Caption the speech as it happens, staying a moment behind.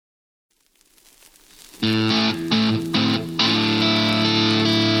Getting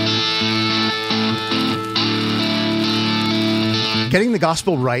the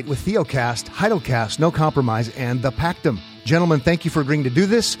Gospel Right with Theocast, Heidelcast, No Compromise, and The Pactum. Gentlemen, thank you for agreeing to do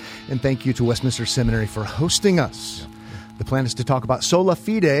this, and thank you to Westminster Seminary for hosting us. The plan is to talk about sola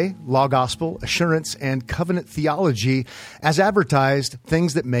fide, law gospel, assurance, and covenant theology, as advertised,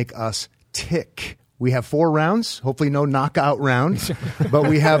 things that make us tick. We have 4 rounds, hopefully no knockout round, but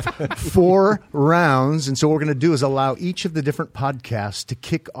we have 4 rounds, and so what we're going to do is allow each of the different podcasts to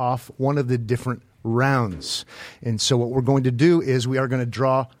kick off one of the different rounds. And so what we're going to do is we are going to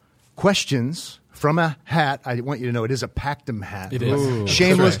draw questions from a hat. I want you to know it is a Pactum hat. It is. Ooh,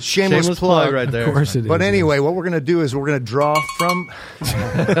 shameless plug right there. Of course it is. But anyway, what we're going to do is we're going to draw from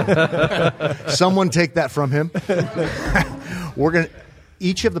someone take that from him.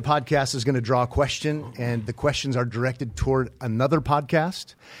 Each of the podcasts is going to draw a question, and the questions are directed toward another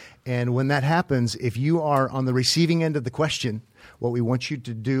podcast. And when that happens, if you are on the receiving end of the question, what we want you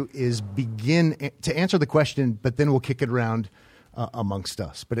to do is begin to answer the question, but then we'll kick it around amongst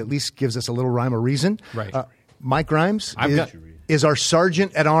us. But at least gives us a little rhyme or reason. Right. Mike Grimes is our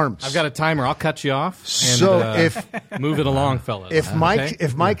sergeant at arms. I've got a timer. I'll cut you off. And, So move it along, fellas.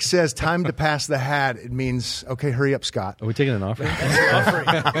 if Mike says time to pass the hat, it means okay. Hurry up, Scott. Are we taking an offering?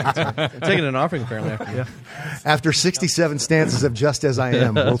 Taking an offering apparently. After 67 stanzas of Just As I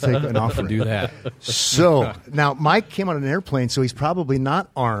Am, we'll take an offering. Do that. So now Mike came on an airplane, so he's probably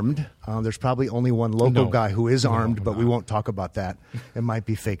not armed. There's probably only one local guy who is armed, but we won't talk about that. It might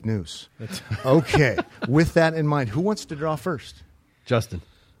be fake news. Okay. With that in mind, who wants to draw first? Justin.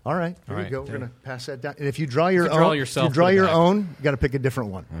 All right. Here we go. We're going to pass that down. And if you draw your draw own, yourself you got to pick a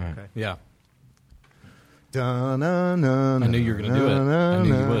different one. Okay. Yeah. I knew you were going to do it. I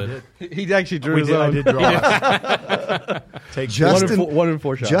knew you would. He actually drew his own. I did draw. Take Justin, 1 in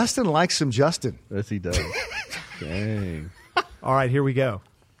 4 shots. Justin likes some Justin. Yes, he does. Dang. All right, here we go.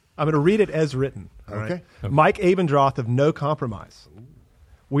 I'm going to read it as written. All right? Okay. Mike Abendroth of No Compromise.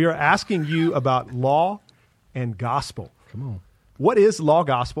 We are asking you about law and gospel. Come on. What is law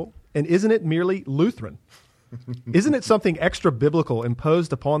gospel, and isn't it merely Lutheran? Isn't it something extra biblical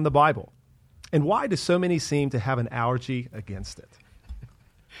imposed upon the Bible? And why do so many seem to have an allergy against it?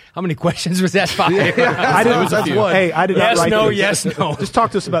 How many questions was that? 5? I did not write these. Yes, no. Just talk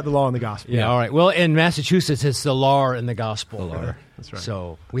to us about the law and the gospel. Yeah, all right. Well, in Massachusetts, it's the law and the gospel. The law. That's right.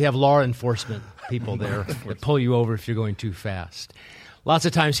 So we have law enforcement people there that pull you over if you're going too fast. Lots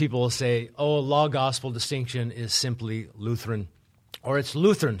of times people will say, law-gospel distinction is simply Lutheran, or it's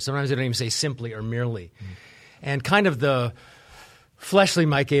Lutheran. Sometimes they don't even say simply or merely. And kind of the fleshly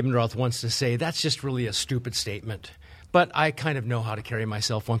Mike Abendroth wants to say, that's just really a stupid statement. But I kind of know how to carry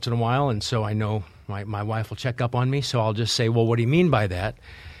myself once in a while, and so I know my wife will check up on me, so I'll just say, well, what do you mean by that?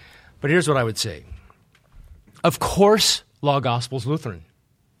 But here's what I would say. Of course, law-gospel is Lutheran.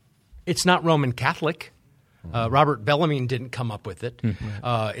 It's not Roman Catholic. Robert Bellarmine didn't come up with it.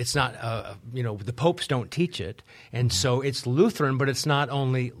 It's not, the popes don't teach it. And so it's Lutheran, but it's not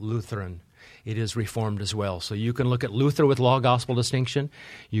only Lutheran. It is Reformed as well. So you can look at Luther with law-gospel distinction.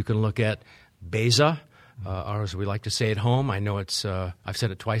 You can look at Beza, or as we like to say at home. I know it's, I've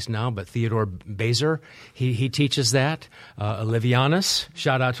said it twice now, but Theodore Bezer, he teaches that. Olivianus,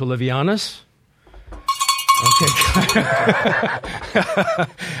 shout out to Olivianus.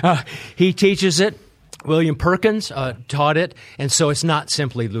 Okay. He teaches it. William Perkins taught it, and so it's not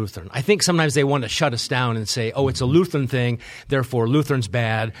simply Lutheran. I think sometimes they want to shut us down and say, it's a Lutheran thing, therefore Lutheran's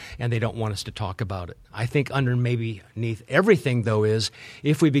bad, and they don't want us to talk about it. I think underneath everything, though, is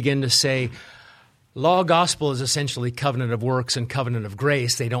if we begin to say law gospel is essentially covenant of works and covenant of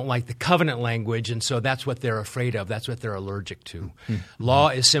grace, they don't like the covenant language, and so that's what they're afraid of. That's what they're allergic to. Law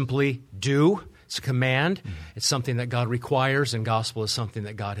is simply do. It's a command. It's something that God requires, and gospel is something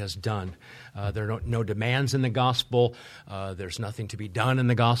that God has done. There are no demands in the gospel. There's nothing to be done in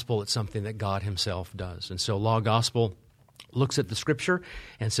the gospel. It's something that God himself does. And so law gospel looks at the scripture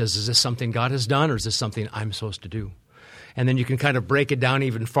and says, is this something God has done, or is this something I'm supposed to do? And then you can kind of break it down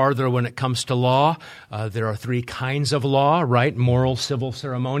even farther when it comes to law. There are 3 kinds of law, right? Moral, civil,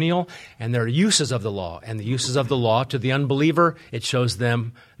 ceremonial. And there are uses of the law. And the uses of the law to the unbeliever, it shows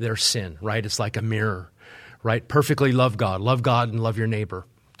them their sin, right? It's like a mirror, right? Perfectly love God and love your neighbor.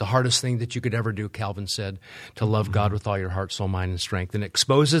 The hardest thing that you could ever do, Calvin said, to love God with all your heart, soul, mind, and strength. And it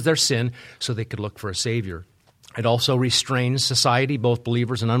exposes their sin so they could look for a Savior. It also restrains society, both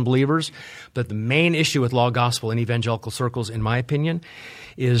believers and unbelievers. But the main issue with law gospel in evangelical circles, in my opinion,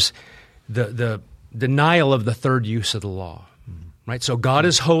 is the denial of the third use of the law. Right? So God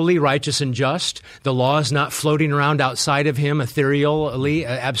is holy, righteous, and just. The law is not floating around outside of him ethereally,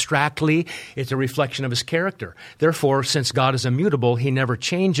 abstractly. It's a reflection of his character. Therefore, since God is immutable, he never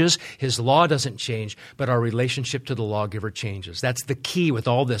changes. His law doesn't change, but our relationship to the lawgiver changes. That's the key with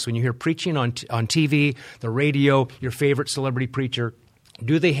all this. When you hear preaching on TV, the radio, your favorite celebrity preacher,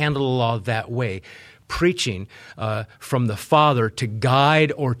 do they handle the law that way? Preaching from the Father to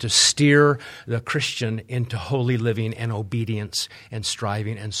guide or to steer the Christian into holy living and obedience and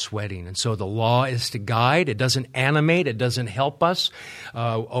striving and sweating. And so the law is to guide. It doesn't animate. It doesn't help us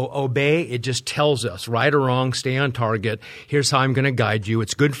obey. It just tells us, right or wrong, stay on target. Here's how I'm going to guide you.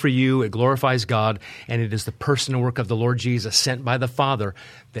 It's good for you. It glorifies God. And it is the person and work of the Lord Jesus sent by the Father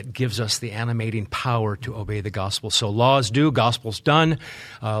that gives us the animating power to obey the gospel. So law is due, gospel's done.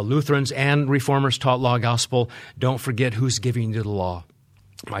 Lutherans and Reformers taught law gospel. Don't forget who's giving you the law.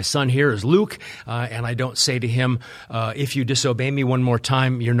 My son here is Luke, and I don't say to him, if you disobey me one more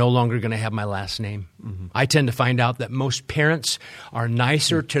time, you're no longer going to have my last name. Mm-hmm. I tend to find out that most parents are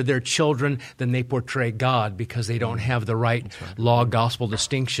nicer to their children than they portray God because they don't have the right law-gospel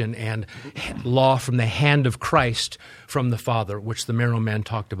distinction and law from the hand of Christ from the Father, which the Merrill Man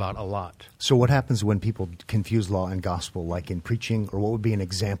talked about a lot. So what happens when people confuse law and gospel, like in preaching, or what would be an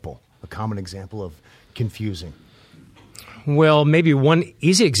example, a common example of confusing? Well, maybe one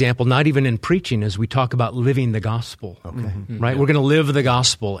easy example, not even in preaching, is we talk about living the gospel. Okay. Mm-hmm. Right? We're going to live the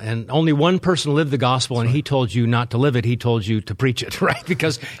gospel. And only one person lived the gospel, and he told you not to live it. He told you to preach it, right?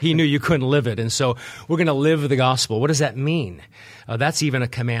 Because he knew you couldn't live it. And so we're going to live the gospel. What does that mean? That's even a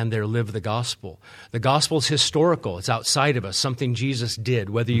command there, live the gospel. The gospel is historical. It's outside of us, something Jesus did.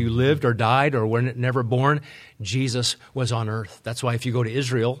 Whether you lived or died or were never born, Jesus was on earth. That's why if you go to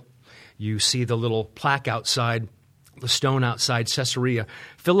Israel, you see the little plaque outside, the stone outside Caesarea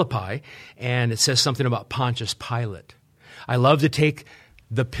Philippi, and it says something about Pontius Pilate. I love to take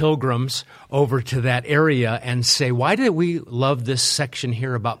the pilgrims over to that area and say, why did we love this section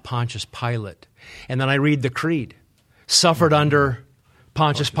here about Pontius Pilate? And then I read the creed. Suffered under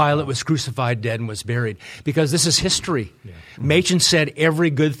Pontius Pilate, was crucified, dead, and was buried. Because this is history. Yeah. Machen said every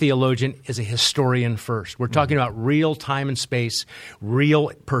good theologian is a historian first. We're talking about real time and space,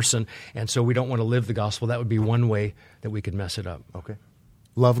 real person, and so we don't want to live the gospel. That would be one way that we could mess it up. Okay.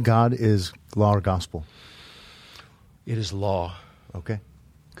 Love God is law or gospel? It is law. Okay,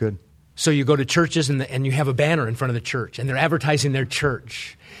 good. So you go to churches and you have a banner in front of the church, and they're advertising their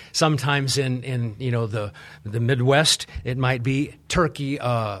church. Sometimes in the Midwest, it might be turkey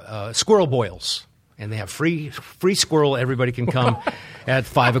squirrel boils, and they have free squirrel. Everybody can come at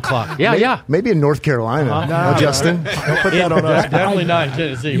 5 o'clock. Yeah. Maybe in North Carolina. No, Justin. Don't put that on us. Definitely not in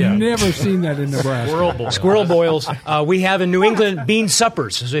Tennessee. You've never seen that in Nebraska. Squirrel boils. We have in New England bean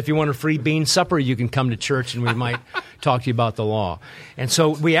suppers. So if you want a free bean supper, you can come to church, and we might talk to you about the law. And so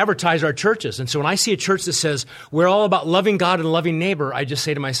we advertise our churches. And so when I see a church that says, we're all about loving God and loving neighbor, I just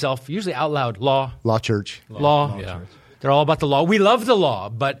say to myself, usually out loud, law. Law church. Law. Yeah. Church. They're all about the law. We love the law,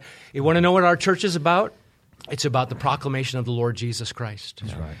 but you want to know what our church is about? It's about the proclamation of the Lord Jesus Christ.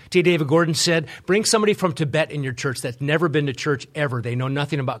 That's right. T. David Gordon said, bring somebody from Tibet in your church that's never been to church ever. They know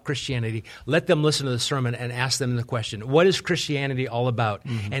nothing about Christianity. Let them listen to the sermon and ask them the question, what is Christianity all about?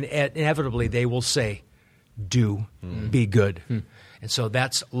 Mm-hmm. And inevitably they will say, be good. Mm-hmm. And so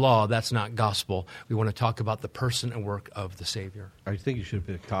that's law. That's not gospel. We want to talk about the person and work of the Savior. I think you should have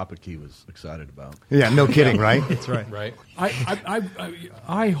picked a topic he was excited about. Yeah, no kidding, right? That's right. Right.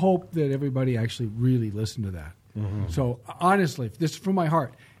 I hope that everybody actually really listened to that. Mm-hmm. So honestly, this is from my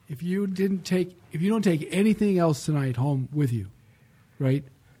heart. If you don't take anything else tonight home with you, right?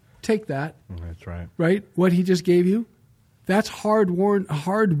 Take that. That's right. Right? What he just gave you, that's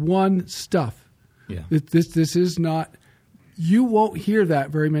hard-won stuff. Yeah. This is not. You won't hear that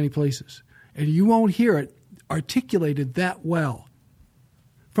very many places, and you won't hear it articulated that well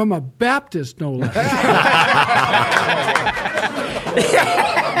from a Baptist, no less. Right?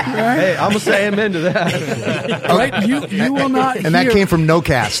 Hey, I'm gonna say amen to that. Right? You will not. And that came from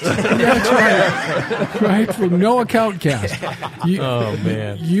NoCast. That's right. Right, from No Account Cast. Oh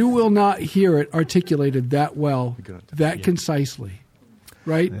man, you will not hear it articulated that well, that concisely.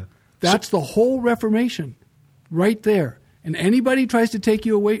 Right. Yeah. That's the whole Reformation, right there. And anybody tries to take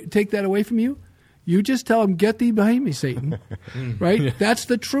that away from you, you just tell them, "Get thee behind me, Satan." Right? That's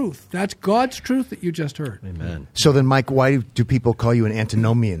the truth. That's God's truth that you just heard. Amen. So then, Mike, why do people call you an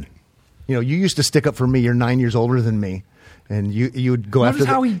antinomian? You know, you used to stick up for me. You're 9 years older than me, and you would go Notice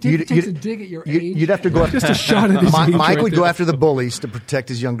after. How he takes a dig at your age. You'd have to go just a shot at his age. Mike would right go there. after the bullies to protect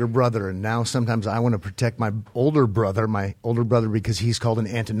his younger brother, and now sometimes I want to protect my older brother because he's called an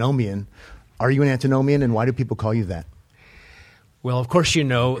antinomian. Are you an antinomian, and why do people call you that? Well, of course, you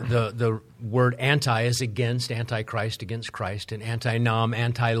know the word anti is against, antichrist against Christ, and anti-nom,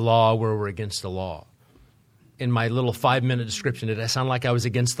 anti-law, where we're against the law. In my little 5-minute description, did I sound like I was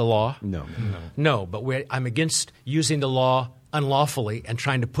against the law? No, but I'm against using the law unlawfully and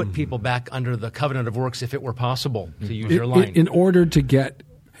trying to put people back under the covenant of works if it were possible, to use your line. In order to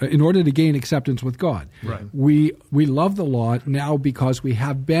gain acceptance with God. Right. We love the law now because we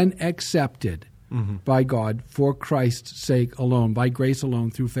have been accepted by God for Christ's sake alone, by grace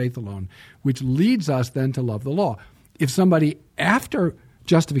alone, through faith alone, which leads us then to love the law. If somebody after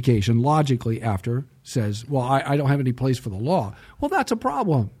justification, logically after, says, well, I don't have any place for the law, well, that's a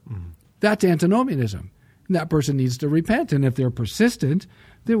problem. That's antinomianism. And that person needs to repent. And if they're persistent,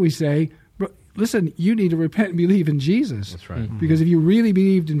 then we say, listen, you need to repent and believe in Jesus. That's right. Because if you really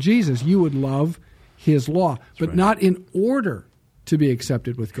believed in Jesus, you would love his law, but not in order to be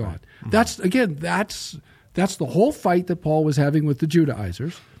accepted with God. That's the whole fight that Paul was having with the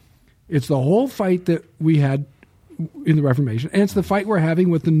Judaizers. It's the whole fight that we had in the Reformation, and it's the fight we're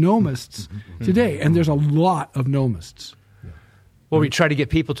having with the nomists today. And there's a lot of nomists. Well, we try to get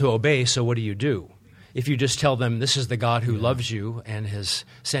people to obey, so what do? If you just tell them this is the God who loves you and has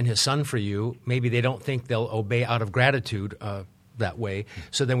sent his son for you, maybe they don't think they'll obey out of gratitude that way.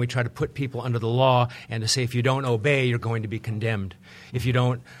 So then we try to put people under the law and to say if you don't obey, you're going to be condemned. If you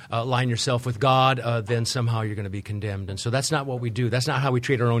don't align yourself with God, then somehow you're going to be condemned. And so that's not what we do. That's not how we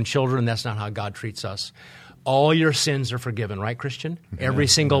treat our own children. That's not how God treats us. All your sins are forgiven, right, Christian? Every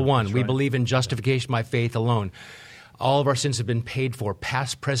single one. We believe in justification by faith alone. All of our sins have been paid for,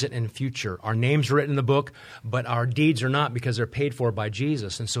 past, present, and future. Our names are written in the book, but our deeds are not because they're paid for by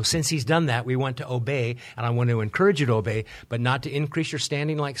Jesus. And so since he's done that, we want to obey, and I want to encourage you to obey, but not to increase your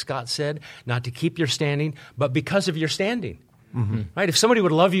standing, like Scott said, not to keep your standing, but because of your standing. Right? If somebody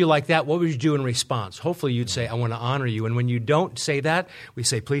would love you like that, what would you do in response? Hopefully you'd say, I want to honor you. And when you don't say that, we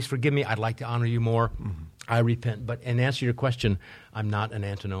say, please forgive me. I'd like to honor you more. I repent. But in answer to your question, I'm not an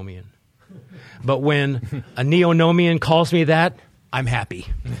antinomian. But when a neonomian calls me that, I'm happy.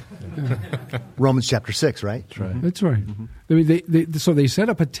 Romans chapter 6, right? That's right. I mean, so they set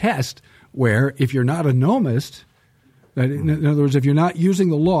up a test where if you're not a nomist, in other words, if you're not using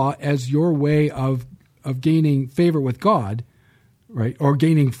the law as your way of gaining favor with God, right, or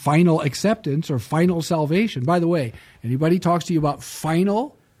gaining final acceptance or final salvation. By the way, anybody talks to you about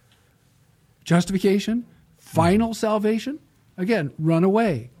final justification, final salvation, again, run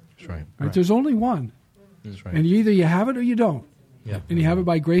away. That's right. Right? There's only one. That's right. And either you have it or you don't. Yeah. And you have it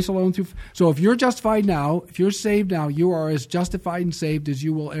by grace alone. So if you're justified now, if you're saved now, you are as justified and saved as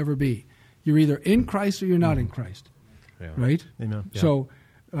you will ever be. You're either in Christ or you're not in Christ. Yeah. Right? Amen. Yeah. So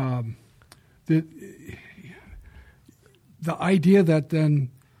the idea that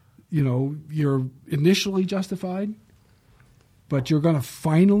then, you're initially justified, but you're going to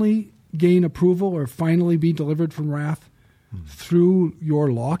finally gain approval or finally be delivered from wrath through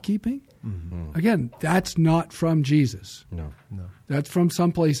your law keeping, again, that's not from Jesus. No. That's from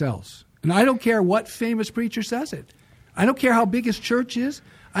someplace else. And I don't care what famous preacher says it. I don't care how big his church is.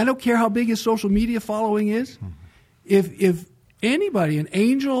 I don't care how big his social media following is. If anybody, an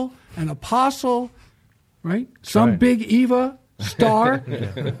angel, an apostle, right, some big Eva star,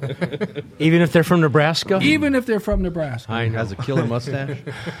 Even if they're from Nebraska? even if they're from Nebraska, I know. Has a killer mustache.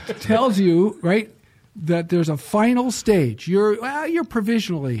 tells you, right, that there's a final stage. You're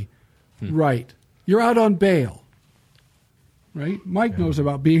provisionally right. You're out on bail. Right? Mike knows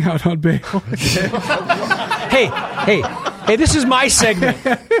about being out on bail. Hey, this is my segment.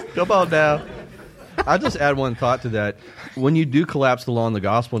 Come on now. I'll just add one thought to that. When you do collapse the law and the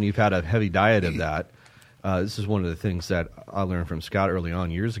gospel and you've had a heavy diet of that, this is one of the things that I learned from Scott early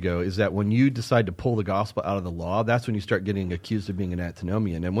on years ago, is that when you decide to pull the gospel out of the law, that's when you start getting accused of being an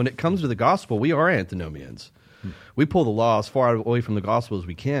antinomian. And when it comes to the gospel, we are antinomians. We pull the law as far away from the gospel as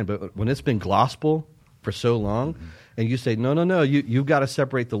we can, but when it's been gospel for so long, and you say, no, you've got to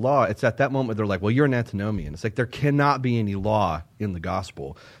separate the law, it's at that moment they're like, well, you're an antinomian. It's like there cannot be any law in the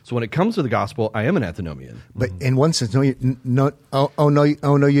gospel. So when it comes to the gospel, I am an antinomian. But in one sense, no, you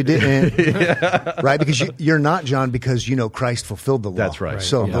didn't. Right? Because you're not, John, because Christ fulfilled the law. That's right.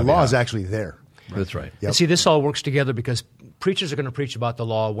 So the law is actually there. That's right. Yep. And see, this all works together because preachers are going to preach about the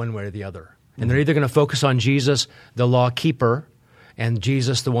law one way or the other. And they're either going to focus on Jesus, the law keeper, and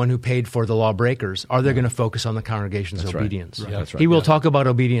Jesus, the one who paid for the lawbreakers, or they're going to focus on the congregation's obedience. Right. That's right. He will talk about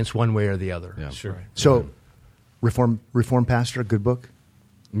obedience one way or the other. Yeah. Sure. So, Reform Pastor, a good book?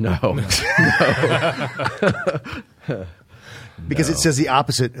 No. Because it says the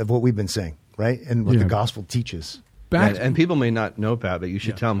opposite of what we've been saying, right? And what the gospel teaches. And people may not know, Pat, but you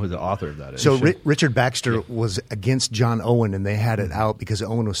should tell them who the author of that is. So Richard Baxter was against John Owen, and they had it out because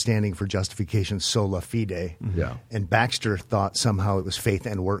Owen was standing for justification, sola fide. Yeah. And Baxter thought somehow it was faith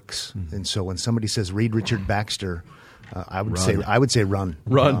and works. And so when somebody says, read Richard Baxter, I would say run.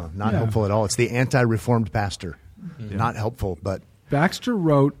 Run. Not helpful at all. It's the anti-reformed pastor. Not helpful, but... Baxter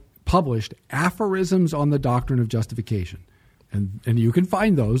published aphorisms on the doctrine of justification. And you can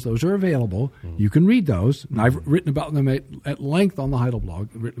find those. Those are available. You can read those. And I've written about them at length on the Heidel blog.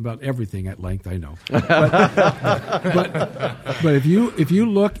 I've written about everything at length, I know. But if you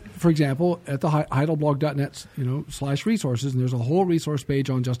look, for example, at the heidelblog.net /resources, and there's a whole resource page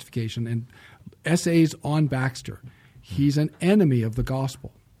on justification and essays on Baxter. He's an enemy of the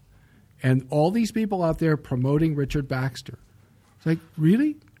gospel. And all these people out there promoting Richard Baxter. It's like,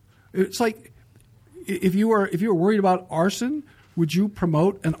 really? It's like... If you were worried about arson, would you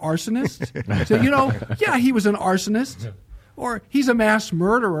promote an arsonist? So, he was an arsonist, or he's a mass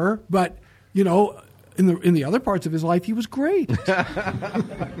murderer, but in the other parts of his life, he was great.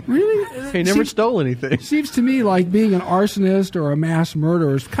 Really, he never stole anything. It seems to me like being an arsonist or a mass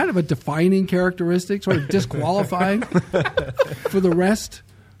murderer is kind of a defining characteristic, sort of disqualifying for the rest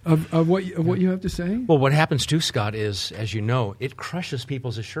of what you have to say. Well, what happens too, Scott, is, as you know, it crushes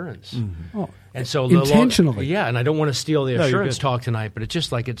people's assurance. Mm-hmm. Oh, and so intentionally. And I don't want to steal the assurance talk tonight, but it's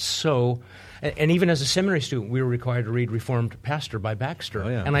just like it's so. And even as a seminary student, we were required to read Reformed Pastor by Baxter.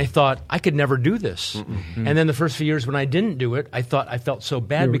 And I thought, I could never do this. And then the first few years when I didn't do it, I thought I felt so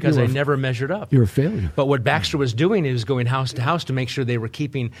bad because I never measured up. You're a failure. But what Baxter was doing, he was going house to house to make sure they were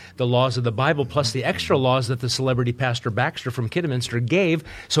keeping the laws of the Bible plus the extra laws that the celebrity Pastor Baxter from Kidderminster gave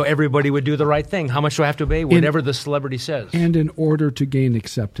so everybody would do the right thing. How much do I have to obey? Whatever the celebrity says. And in order to gain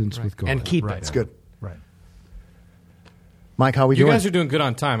acceptance with God. And keep it. That's good. Right. Mike, how are we You doing? guys are doing good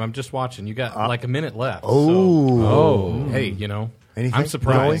on time. I'm just watching. You got like a minute left. Hey, Anything? I'm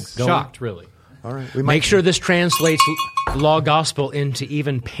surprised. Going? Shocked, really. All right. Make sure this translates law gospel into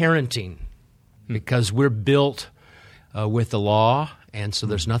even parenting, because we're built with the law, and so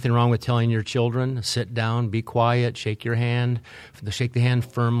there's nothing wrong with telling your children, sit down, be quiet, shake your hand, shake the hand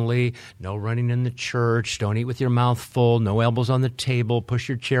firmly, no running in the church, don't eat with your mouth full, no elbows on the table, push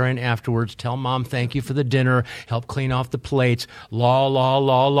your chair in afterwards, tell mom thank you for the dinner, help clean off the plates,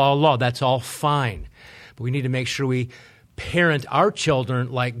 law. That's all fine. But we need to make sure we parent our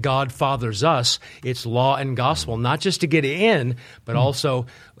children like God fathers us. It's law and gospel, not just to get in, but also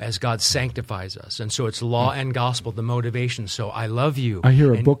as God sanctifies us. And so it's law and gospel, the motivation. So I love you. I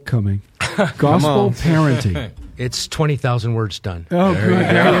hear a book coming. Gospel parenting. It's 20,000 words done. Oh, good.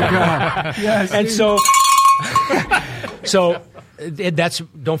 There you go. Yes. And so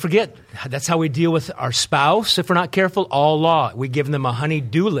don't forget, that's how we deal with our spouse. If we're not careful, all law. We give them a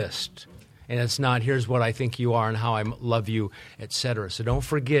honey-do list. And it's not, here's what I think you are and how I love you, etc. So don't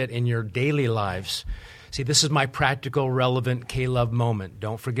forget in your daily lives. See, this is my practical, relevant K-Love moment.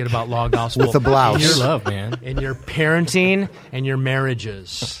 Don't forget about law gospel. With the blouse. Your love, man. In your parenting and your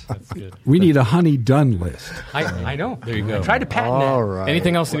marriages. That's good. We need a honey done list. I know. There you go. I tried to patent it. All right.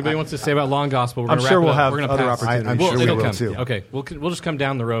 Anything else anybody wants to say about law and gospel? We're I'm gonna sure wrap it we'll up. have We're gonna other pass. opportunities. I'm sure we it'll will, come. too. Okay, we'll just come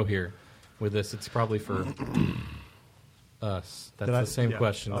down the row here with this. It's probably for us. That's the same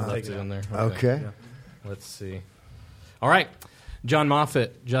question. I'll take it in there. Okay. Let's see. All right. John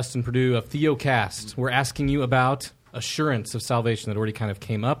Moffat, Justin Purdue of Theocast. We're asking you about assurance of salvation that already kind of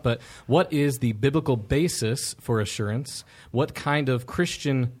came up, but what is the biblical basis for assurance? What kind of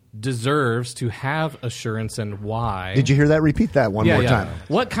Christian deserves to have assurance and why? Did you hear that? Repeat that one more time.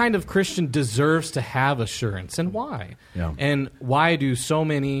 What kind of Christian deserves to have assurance and why? Yeah. And why do so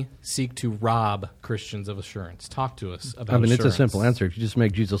many seek to rob Christians of assurance? Talk to us about assurance. It's a simple answer. If you just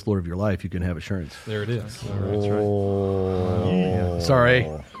make Jesus Lord of your life, you can have assurance. There it is. That's right.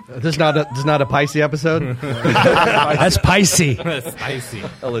 Sorry. This is not a Pisces episode? That's Pisces. That's icy.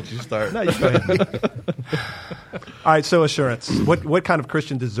 I'll let you start. No, you go ahead. All right, so assurance. What kind of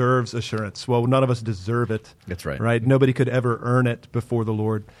Christian deserves assurance? Well, none of us deserve it. That's right. Right? Nobody could ever earn it before the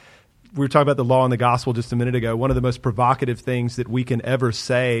Lord. We were talking about the law and the gospel just a minute ago. One of the most provocative things that we can ever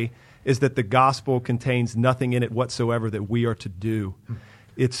say is that the gospel contains nothing in it whatsoever that we are to do.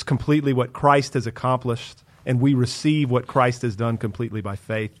 It's completely what Christ has accomplished, and we receive what Christ has done completely by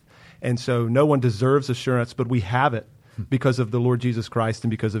faith. And so no one deserves assurance, but we have it because of the Lord Jesus Christ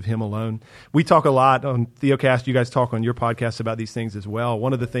and because of Him alone. We talk a lot on Theocast. You guys talk on your podcast about these things as well.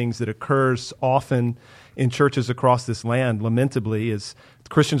 One of the things that occurs often in churches across this land, lamentably, is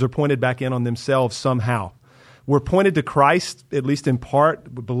Christians are pointed back in on themselves somehow. We're pointed to Christ, at least in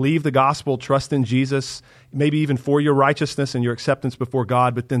part, believe the gospel, trust in Jesus, maybe even for your righteousness and your acceptance before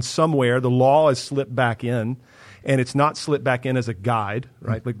God, but then somewhere the law is slipped back in. and it's not slipped back in as a guide,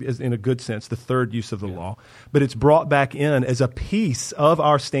 right? Like in a good sense, the third use of the law, but it's brought back in as a piece of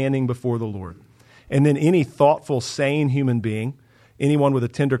our standing before the Lord. And then any thoughtful, sane human being, anyone with a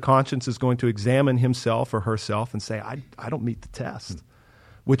tender conscience is going to examine himself or herself and say, I don't meet the test,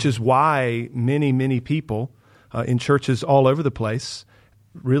 which is why many, many people in churches all over the place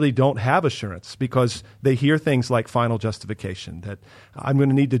really don't have assurance, because they hear things like final justification, that I'm going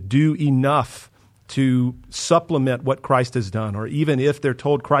to need to do enough to supplement what Christ has done. Or even if they're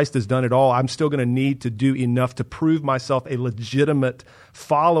told Christ has done it all, I'm still going to need to do enough to prove myself a legitimate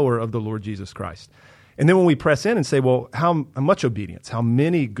follower of the Lord Jesus Christ. And then when we press in and say, well, how much obedience? How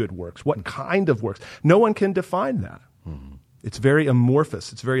many good works? What kind of works? No one can define that. Mm-hmm. It's very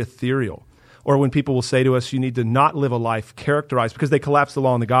amorphous. It's very ethereal. Or when people will say to us, you need to not live a life characterized, because they collapse the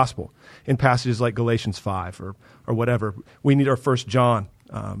law and the gospel in passages like Galatians 5 or whatever. We need our 1 John,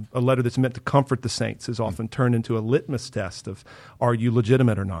 a letter that's meant to comfort the saints, is often turned into a litmus test of, are you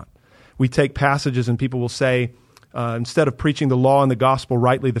legitimate or not? We take passages and people will say, instead of preaching the law and the gospel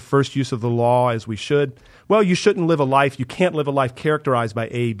rightly, the first use of the law as we should, well, you shouldn't live a life, you can't live a life characterized by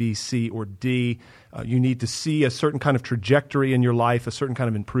A, B, C, or D. You need to see a certain kind of trajectory in your life, a certain kind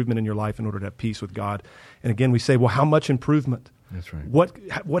of improvement in your life in order to have peace with God. And again, we say, well, how much improvement? That's right.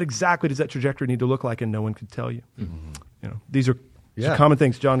 What exactly does that trajectory need to look like? And no one could tell you. Mm-hmm. You know, these are common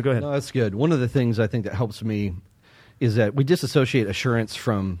things. John, go ahead. No, that's good. One of the things I think that helps me is that we disassociate assurance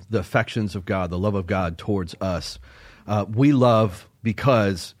from the affections of God, the love of God towards us. We love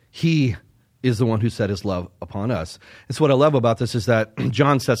because He is the one who set His love upon us. And so what I love about this is that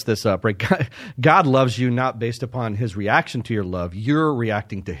John sets this up, right? God loves you not based upon His reaction to your love. You're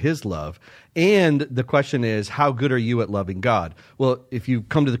reacting to His love. And the question is, how good are you at loving God? Well, if you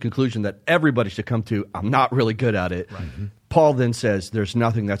come to the conclusion that everybody should come to, I'm not really good at it, right. Paul then says there's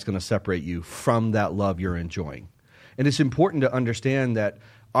nothing that's going to separate you from that love you're enjoying. And it's important to understand that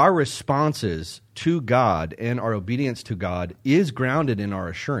our responses to God and our obedience to God is grounded in our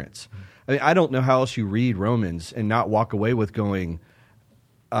assurance. I mean, I don't know how else you read Romans and not walk away with going,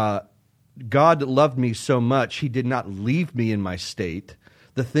 God loved me so much, He did not leave me in my state.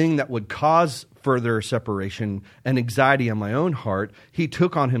 The thing that would cause further separation and anxiety in my own heart, He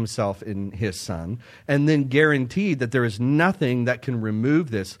took on Himself in His Son, and then guaranteed that there is nothing that can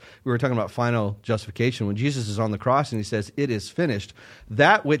remove this. We were talking about final justification. When Jesus is on the cross and He says, it is finished,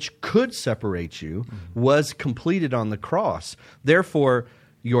 that which could separate you was completed on the cross. Therefore,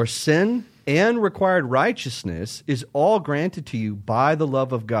 your sin and required righteousness is all granted to you by the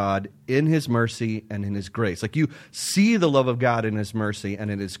love of God in His mercy and in His grace. Like, you see the love of God in His mercy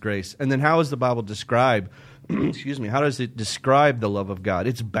and in His grace. And then how does the Bible describe, how does it describe the love of God?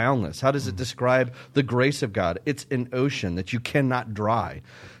 It's boundless. How does it describe the grace of God? It's an ocean that you cannot dry.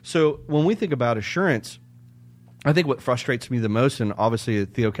 So when we think about assurance, I think what frustrates me the most, and obviously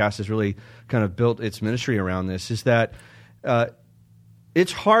Theocast has really kind of built its ministry around this, is that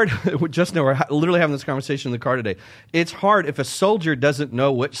it's hard. Just now, we're literally having this conversation in the car today. It's hard if a soldier doesn't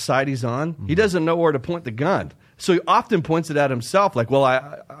know which side he's on. He doesn't know where to point the gun. So he often points it at himself, like, well,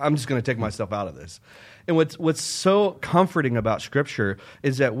 I'm just going to take myself out of this. And what's so comforting about Scripture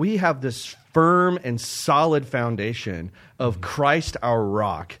is that we have this firm and solid foundation of Christ our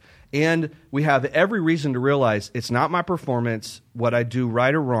rock. And we have every reason to realize it's not my performance, what I do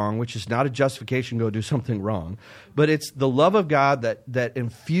right or wrong, which is not a justification, go do something wrong, but it's the love of God that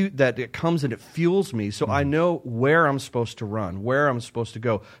it comes and it fuels me, so I know where I'm supposed to run, where I'm supposed to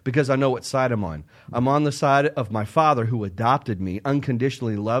go, because I know what side I'm on. I'm on the side of my Father who adopted me,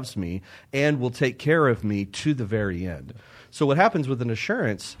 unconditionally loves me, and will take care of me to the very end. So what happens with an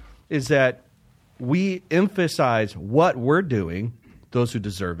assurance is that we emphasize what we're doing, those who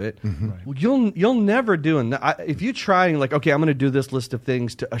deserve it. Mm-hmm. You'll never do it. If you try and like, okay, I'm going to do this list of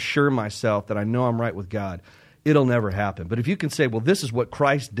things to assure myself that I know I'm right with God, it'll never happen. But if you can say, well, this is what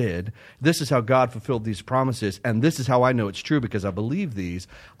Christ did, this is how God fulfilled these promises, and this is how I know it's true because I believe these,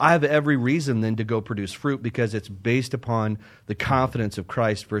 I have every reason then to go produce fruit because it's based upon the confidence of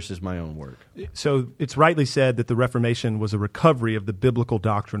Christ versus my own work. So it's rightly said that the Reformation was a recovery of the biblical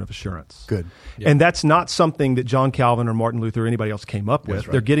doctrine of assurance. Good. Yeah. And that's not something that John Calvin or Martin Luther or anybody else came up with. That's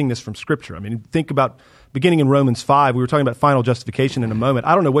right. They're getting this from Scripture. I mean, think about beginning in Romans 5, we were talking about final justification in a moment.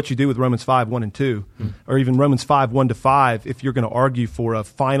 I don't know what you do with Romans 5, 1 and 2, or even Romans 5, 1 to 5, if you're going to argue for a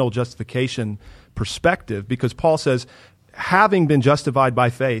final justification perspective, because Paul says, having been justified by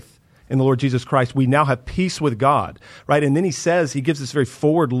faith in the Lord Jesus Christ, we now have peace with God, right? And then he says, he gives this very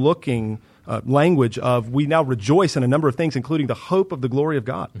forward-looking language of we now rejoice in a number of things, including the hope of the glory of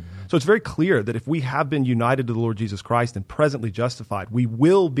God. Mm-hmm. So it's very clear that if we have been united to the Lord Jesus Christ and presently justified, we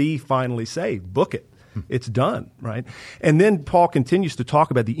will be finally saved. Book it. It's done, right? And then Paul continues to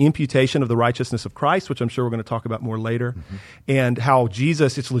talk about the imputation of the righteousness of Christ, which I'm sure we're going to talk about more later, and how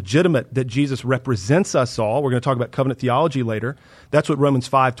Jesus, it's legitimate that Jesus represents us all. We're going to talk about covenant theology later. That's what Romans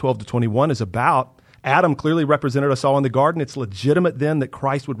 5:12-21 is about. Adam clearly represented us all in the garden. It's legitimate then that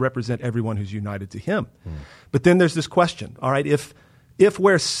Christ would represent everyone who's united to him. But then there's this question, all right, if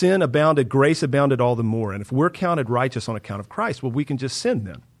where sin abounded, grace abounded all the more, and if we're counted righteous on account of Christ, well, we can just sin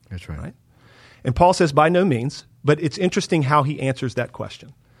then. That's right. And Paul says, by no means, but it's interesting how he answers that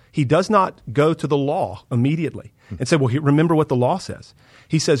question. He does not go to the law immediately and say, well, remember what the law says.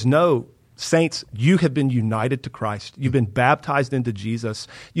 He says, no, saints, you have been united to Christ. You've been baptized into Jesus.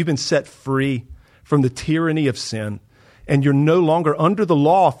 You've been set free from the tyranny of sin, and you're no longer under the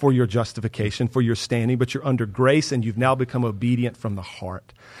law for your justification, for your standing, but you're under grace, and you've now become obedient from the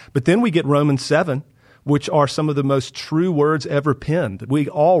heart. But then we get Romans 7, which are some of the most true words ever penned. We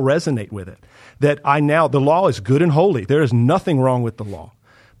all resonate with it. That the law is good and holy. There is nothing wrong with the law.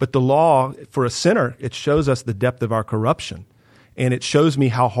 But the law, for a sinner, it shows us the depth of our corruption. And it shows me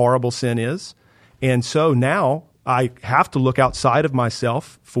how horrible sin is. And so now I have to look outside of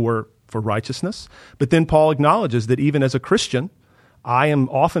myself for righteousness. But then Paul acknowledges that even as a Christian, I am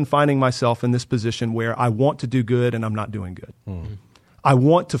often finding myself in this position where I want to do good and I'm not doing good. I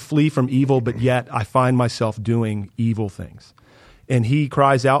want to flee from evil, but yet I find myself doing evil things. And he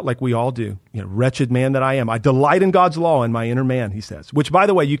cries out like we all do, wretched man that I am. I delight in God's law in my inner man, he says. Which, by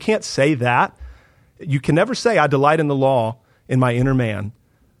the way, you can't say that. You can never say I delight in the law in my inner man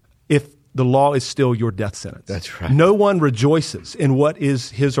if the law is still your death sentence. That's right. No one rejoices in what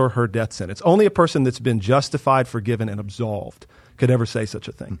is his or her death sentence. Only a person that's been justified, forgiven, and absolved could ever say such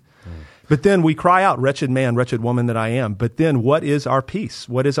a thing. But then we cry out, wretched man, wretched woman that I am. But then what is our peace?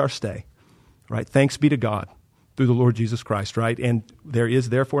 What is our stay? Right? Thanks be to God through the Lord Jesus Christ, right? And there is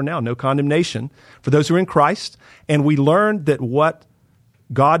therefore now no condemnation for those who are in Christ. And we learned that what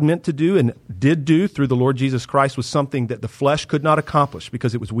God meant to do and did do through the Lord Jesus Christ was something that the flesh could not accomplish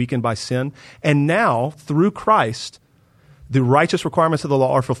because it was weakened by sin. And now, through Christ, the righteous requirements of the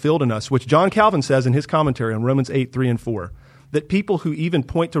law are fulfilled in us, which John Calvin says in his commentary on Romans 8:3-4, that people who even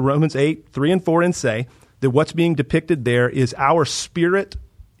point to Romans 8:3-4 and say that what's being depicted there is our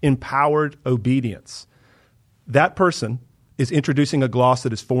spirit-empowered obedience. That person is introducing a gloss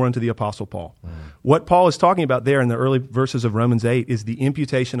that is foreign to the Apostle Paul. What Paul is talking about there in the early verses of Romans 8 is the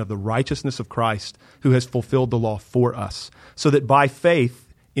imputation of the righteousness of Christ who has fulfilled the law for us, so that by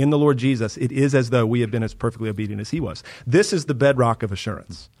faith in the Lord Jesus, it is as though we have been as perfectly obedient as he was. This is the bedrock of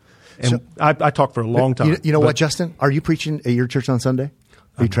assurance. And I talked for a long time. You know what, Justin? Are you preaching at your church on Sunday?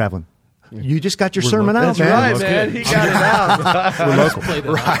 Or are you traveling? You just got your sermon out, That's man. right, man. He got it out. We're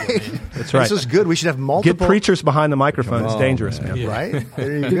local. Right. That's right. This is good. We should have multiple. Get preachers behind the microphone. It's dangerous, man. Right?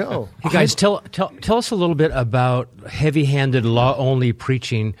 There you go. You guys, tell us a little bit about heavy-handed law-only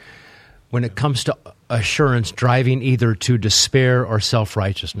preaching when it comes to assurance driving either to despair or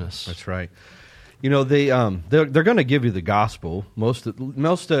self-righteousness. That's right. They're going to give you the gospel. Most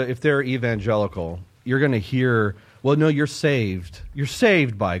if they're evangelical, you're going to hear, well, no, you're saved. You're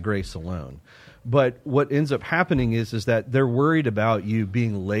saved by grace alone. But what ends up happening is that they're worried about you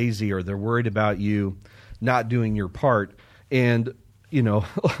being lazy, or they're worried about you not doing your part. And,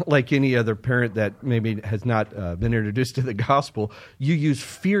 like any other parent that maybe has not been introduced to the gospel, you use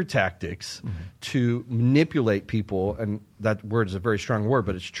fear tactics to manipulate people. And that word is a very strong word,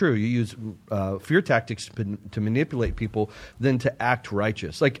 but it's true. You use fear tactics to manipulate people, then to act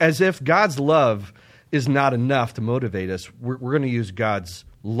righteous. Like as if God's love is not enough to motivate us. We're going to use God's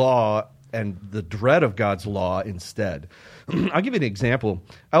law and the dread of God's law instead. I'll give you an example.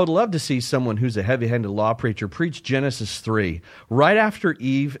 I would love to see someone who's a heavy-handed law preacher preach Genesis 3 right after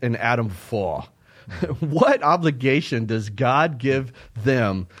Eve and Adam fall. What obligation does God give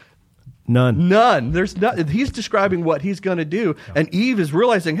them? None. There's not. He's describing what he's going to do, and Eve is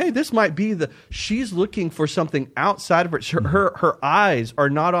realizing, hey, this might be she's looking for something outside of her. Her eyes are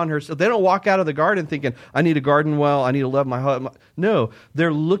not on her. So they don't walk out of the garden thinking, I need a garden well, I need to love my husband. No,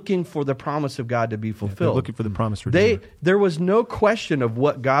 they're looking for the promise of God to be fulfilled. They're looking for the promised Redeemer. There was no question of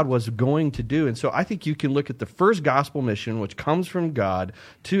what God was going to do, and so I think you can look at the first gospel mission, which comes from God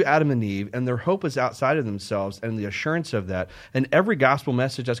to Adam and Eve, and their hope is outside of themselves, and the assurance of that. And every gospel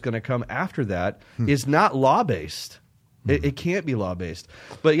message that's going to come after that is not law-based. It can't be law-based.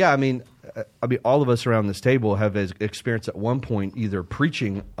 But yeah, I mean, all of us around this table have experienced at one point either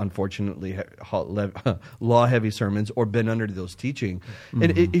preaching, unfortunately, law-heavy sermons or been under those teaching.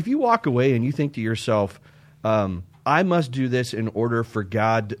 And if you walk away and you think to yourself, I must do this in order for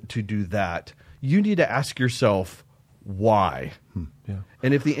God to do that, you need to ask yourself, why? Yeah.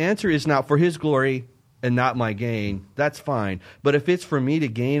 And if the answer is not for his glory, and not my gain, that's fine. But if it's for me to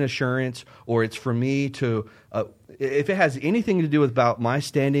gain assurance, or it's for me to, if it has anything to do with about my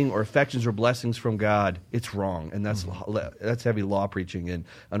standing or affections or blessings from God, it's wrong, and that's heavy law preaching, and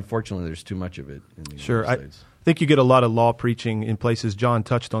unfortunately, there's too much of it in the Sure. United States. I think you get a lot of law preaching in places. John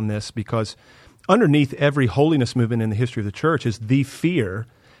touched on this because underneath every holiness movement in the history of the church is the fear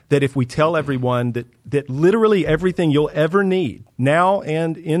that if we tell everyone that literally everything you'll ever need now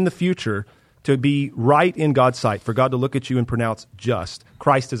and in the future to be right in God's sight, for God to look at you and pronounce just,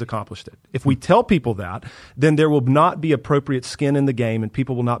 Christ has accomplished it. If we tell people that, then there will not be appropriate skin in the game, and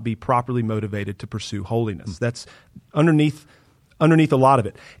people will not be properly motivated to pursue holiness. That's underneath a lot of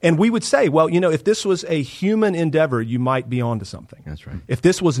it. And we would say, well, if this was a human endeavor, you might be onto something. That's right. If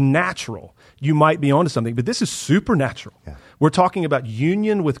this was natural, you might be onto something. But this is supernatural. Yeah. We're talking about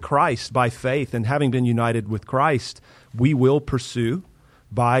union with Christ by faith, and having been united with Christ, we will pursue,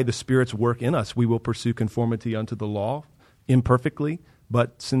 by the Spirit's work in us, we will pursue conformity unto the law, imperfectly,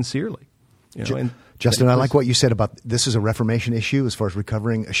 but sincerely. Justin, I like what you said about this is a Reformation issue as far as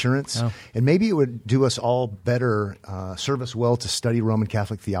recovering assurance. Oh. And maybe it would do us all better, serve us well to study Roman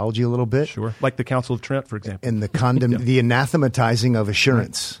Catholic theology a little bit. Sure. Like the Council of Trent, for example. And the anathematizing of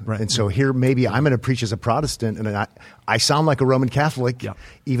assurance. Right. And so here maybe I'm going to preach as a Protestant, and I sound like a Roman Catholic,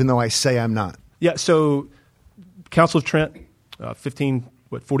 even though I say I'm not. Yeah, so Council of Trent,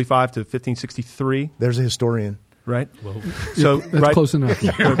 1545 to 1563. There's a historian. Right? Whoa. So that's close enough.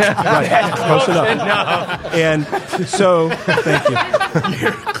 Right. Close enough. And so, thank you.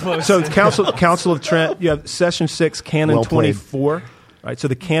 You're close so enough. Council of Trent, you have Session 6, Canon well 24. Right? So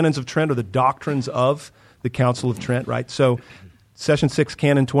the canons of Trent are the doctrines of the Council of Trent, right? So Session 6,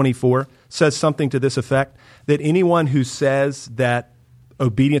 Canon 24 says something to this effect, that anyone who says that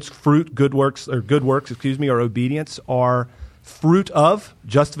obedience, good works, or obedience are fruit of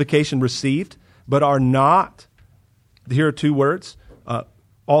justification received, but are not, here are two words,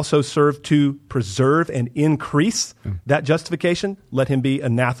 also serve to preserve and increase that justification, let him be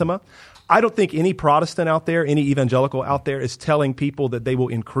anathema. I don't think any Protestant out there, any evangelical out there is telling people that they will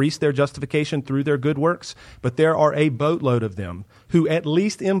increase their justification through their good works, but there are a boatload of them who at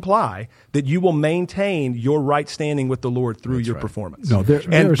least imply that you will maintain your right standing with the Lord through your performance. No, there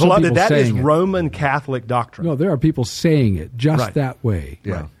are some people that is saying Roman Catholic doctrine. No, there are people saying it just that way.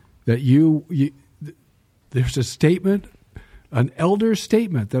 Yeah. That there's a statement, an elder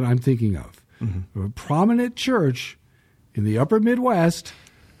statement that I'm thinking of. Mm-hmm. A prominent church in the upper Midwest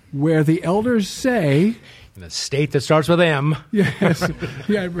where the elders say... In a state that starts with M. Yes.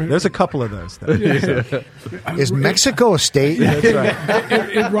 Yeah, there's a couple of those. Yes. Is Mexico a state? That's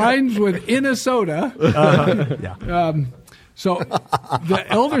right. It rhymes with Minnesota. So the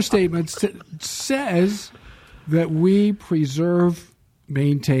elder statement says that we preserve,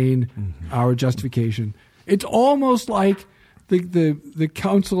 maintain our justification. It's almost like the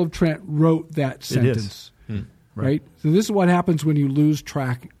Council of Trent wrote that sentence. Right? So this is what happens when you lose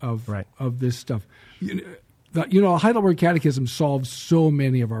track of this stuff. Heidelberg Catechism solves so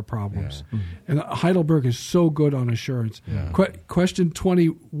many of our problems. Yeah. And Heidelberg is so good on assurance. Yeah. Question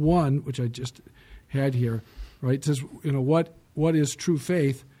 21, which I just had here, right, says, what is true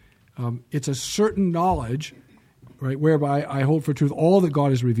faith? It's a certain knowledge, right, whereby I hold for truth all that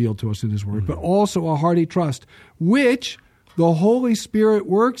God has revealed to us in His Word, but also a hearty trust, which the Holy Spirit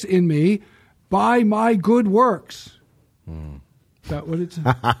works in me by my good works. Is that what it's?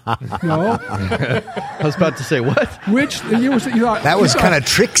 No. I was about to say what? Which you thought that was kind of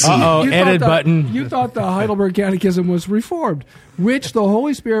tricksy. Edit button. You thought the Heidelberg Catechism was reformed, which the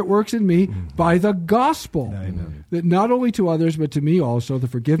Holy Spirit works in me by the gospel, that not only to others but to me also the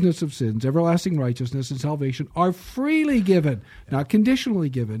forgiveness of sins, everlasting righteousness, and salvation are freely given, not conditionally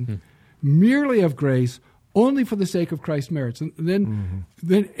given, merely of grace, only for the sake of Christ's merits. And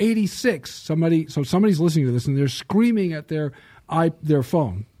then 86. Somebody's listening to this and they're screaming at their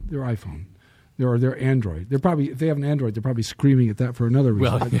phone, their iPhone, or their Android. If they have an Android, they're probably screaming at that for another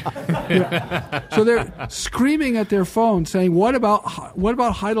reason. Well, so they're screaming at their phone, saying, "What about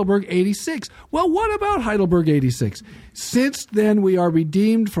Heidelberg 86?" Well, what about Heidelberg 86? Since then we are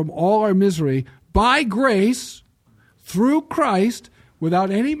redeemed from all our misery by grace through Christ,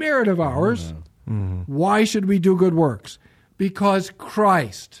 without any merit of ours. Why should we do good works? Because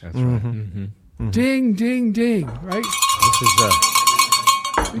Christ. That's right. Ding, ding, ding. Right.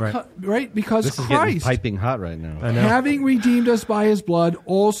 Because this is Christ, piping hot right now. having redeemed us by His blood,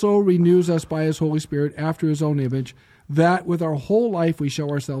 also renews us by His Holy Spirit after His own image, that with our whole life we show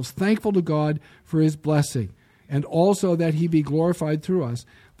ourselves thankful to God for His blessing, and also that He be glorified through us,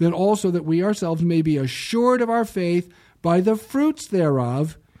 then also that we ourselves may be assured of our faith by the fruits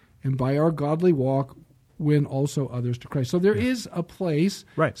thereof, and by our godly walk win also others to Christ. So there is a place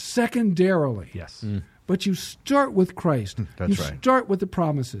secondarily. Yes. But you start with Christ. That's you right. start with the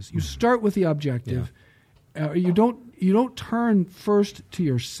promises. You start with the objective. You don't turn first to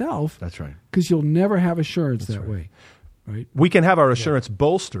yourself. That's right. Because you'll never have assurance that way. Right? We can have our assurance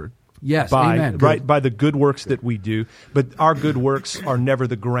bolstered. Yes, by, amen. by the good works that we do, but our good works are never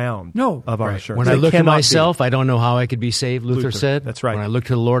the ground of our assurance. When I They look at cannot myself, I don't know how I could be saved, Luther said. That's right. When I look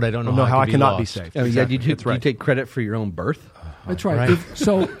to the Lord, I don't know how I could cannot be be lost. saved. Do Exactly. you take credit for your own birth? That's right.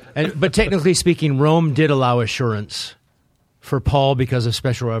 But technically speaking, Rome did allow assurance for Paul because of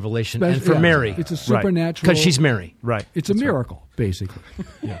special revelation, and for Mary. It's a supernatural. Because she's Mary. Right. It's a miracle, basically,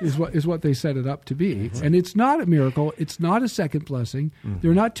 is what they set it up to be. And it's not a miracle. It's not a second blessing.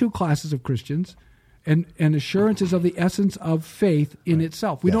 There are not two classes of Christians. And assurance is of the essence of faith in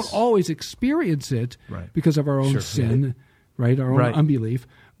itself. We don't always experience it because of our own sin, right? Our own unbelief.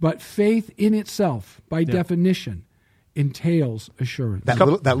 But faith in itself, by definition, entails assurance.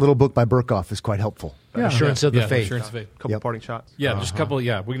 That little book by Burkhoff is quite helpful. Assurance of the faith. Assurance of faith. Couple parting shots. Yeah, just a couple.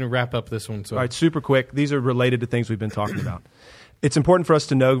 Yeah, we're going to wrap up this one. So. All right, super quick. These are related to things we've been talking about. It's important for us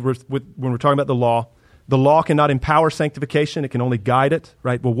to know when we're talking about the law cannot empower sanctification. It can only guide it,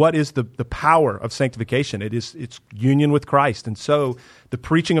 right? Well, what is the power of sanctification? It's union with Christ. And so the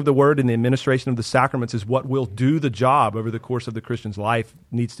preaching of the word and the administration of the sacraments is what will do the job over the course of the Christian's life,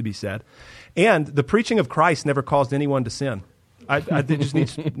 needs to be said. And the preaching of Christ never caused anyone to sin. It just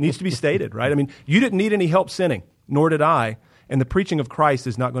needs to be stated, right? I mean, you didn't need any help sinning, nor did I. And the preaching of Christ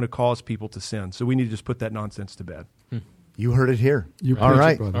is not going to cause people to sin. So we need to just put that nonsense to bed. You heard it here. All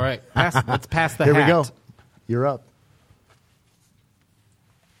right. All right. Let's pass the Here hat. we go. You're up.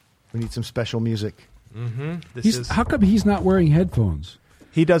 We need some special music. How come he's not wearing headphones?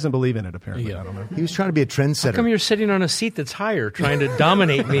 He doesn't believe in it, apparently. Yeah. I don't know. He was trying to be a trendsetter. How come you're sitting on a seat that's higher, trying to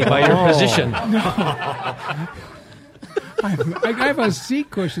dominate me by your position? I have a seat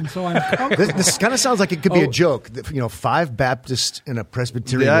cushion, so I'm comfortable. This kind of sounds like it could be a joke. Five Baptists and a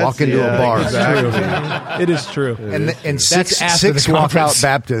Presbyterian walk into a bar. Exactly. It is true. And That's after six the walk out conference.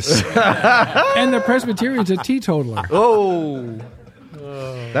 Baptists. And the Presbyterian's a teetotaler.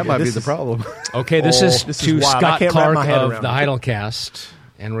 That might be the problem. Okay, this is to wild. I Scott can't wrap Clark my head of around the it. Heidelcast,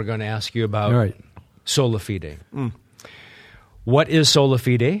 and we're going to ask you about All right. sola fide. What is sola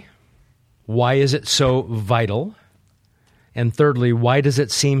fide? Why is it so vital? And thirdly, why does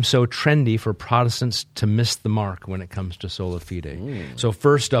it seem so trendy for Protestants to miss the mark when it comes to sola fide? So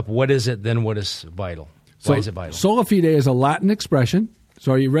first up, what is it, then what is vital? Why is it vital? Sola fide is a Latin expression.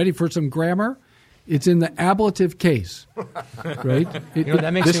 So are you ready for some grammar? It's in the ablative case, right?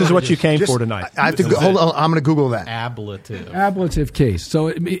 That makes This me is wanna what you just- came for tonight. I have to hold on. I'm going to Google that. Ablative. Ablative case. So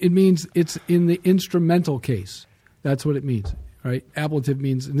it means it's in the instrumental case. That's what it means, right? Ablative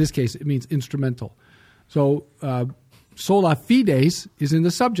means, in this case, it means instrumental. So sola fides is in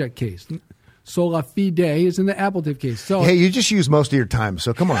the subject case. Sola fide is in the ablative case. So Hey, you just used most of your time,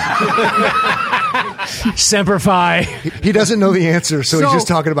 so come on. Semper Fi. He doesn't know the answer, so he's So- just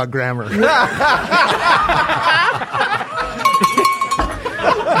talking about grammar.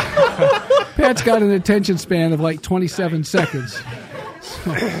 Pat's got an attention span of like 27 seconds.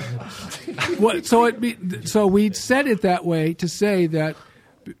 So we said it that way to say that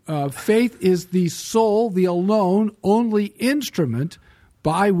faith is the sole, the alone, only instrument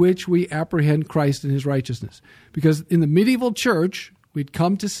by which we apprehend Christ and his righteousness. Because in the medieval church, we'd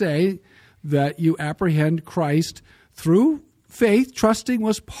come to say that you apprehend Christ through faith. Trusting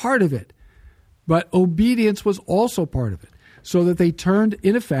was part of it, but obedience was also part of it. So that they turned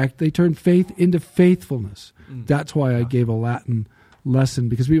faith into faithfulness. That's why I gave a Latin lesson,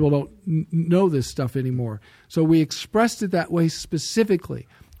 because people don't know this stuff anymore. So we expressed it that way specifically.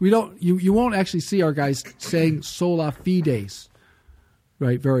 We don't. You won't actually see our guys saying sola fides,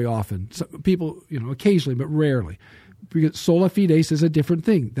 right? Very often, so people, occasionally, but rarely, because sola fides is a different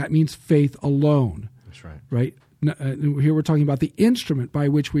thing. That means faith alone. That's right. Right. Here we're talking about the instrument by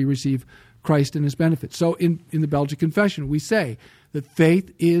which we receive Christ and his benefits. So in the Belgian Confession, we say that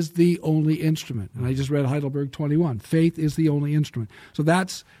faith is the only instrument. And I just read Heidelberg 21. Faith is the only instrument. So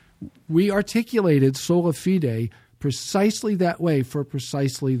we articulated sola fide precisely that way for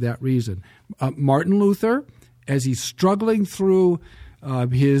precisely that reason. Martin Luther, as he's struggling through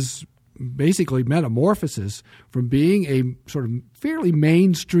his basically metamorphosis from being a sort of fairly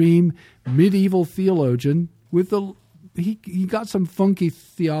mainstream medieval theologian with he got some funky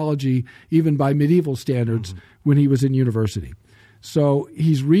theology even by medieval standards when he was in university. So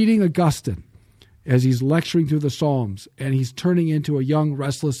he's reading Augustine as he's lecturing through the Psalms, and he's turning into a young,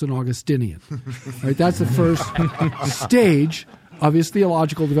 restless, and Augustinian. Right? That's the first stage of his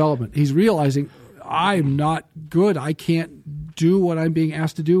theological development. He's realizing, I'm not good. I can't do what I'm being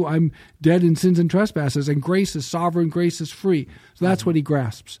asked to do. I'm dead in sins and trespasses, and grace is sovereign, grace is free. So that's what he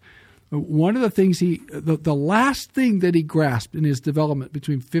grasps. One of the things the last thing that he grasped in his development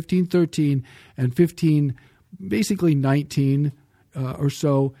between 1513 and 19 or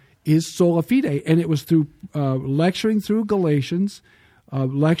so is sola fide, and it was through lecturing through Galatians,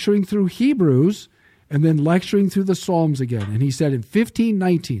 lecturing through Hebrews, and then lecturing through the Psalms again. And he said in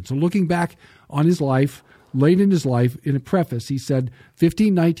 1519, so looking back on his life, late in his life, in a preface, he said,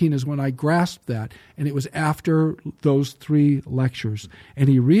 1519 is when I grasped that, and it was after those 3 lectures. And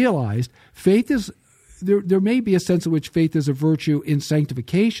he realized faith is, there may be a sense in which faith is a virtue in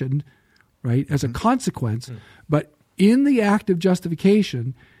sanctification, right, as a consequence, but in the act of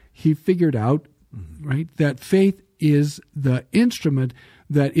justification, he figured out, right, that faith is the instrument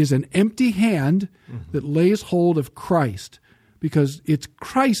that is an empty hand that lays hold of Christ, because it's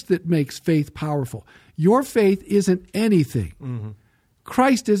Christ that makes faith powerful. Your faith isn't anything.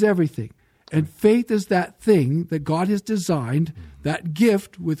 Christ is everything. And faith is that thing that God has designed, that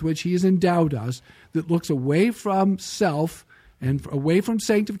gift with which he has endowed us, that looks away from self and away from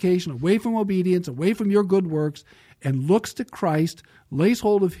sanctification, away from obedience, away from your good works, and looks to Christ, lays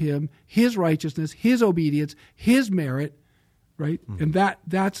hold of him, his righteousness, his obedience, his merit, right? And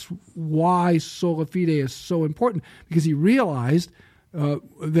that's why sola fide is so important, because he realized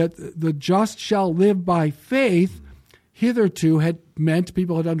that the just shall live by faith hitherto had meant,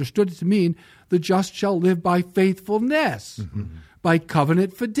 people had understood it to mean, the just shall live by faithfulness, by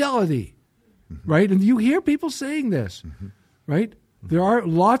covenant fidelity, right? And you hear people saying this, right? There are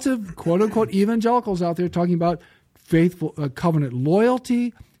lots of quote-unquote evangelicals out there talking about faithful covenant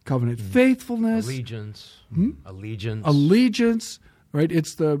loyalty, covenant faithfulness, allegiance. Right?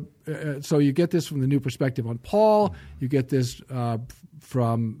 It's the so you get this from the New Perspective on Paul. You get this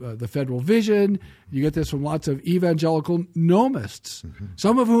from the Federal Vision. You get this from lots of evangelical nomists,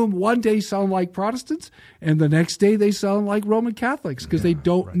 some of whom one day sound like Protestants, and the next day they sound like Roman Catholics because they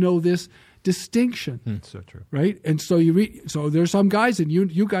don't know this distinction. So true. Right? And so you read, so there's some guys, and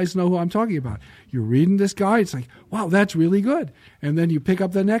you guys know who I'm talking about. You're reading this guy, it's like, wow, that's really good. And then you pick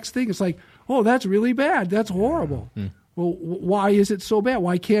up the next thing, it's like, oh, that's really bad. That's horrible. Well, why is it so bad?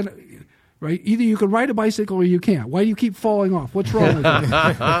 Why can't, right? Either you can ride a bicycle or you can't. Why do you keep falling off? What's wrong with you?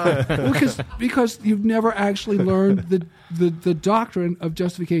 Well, because you've never actually learned the doctrine of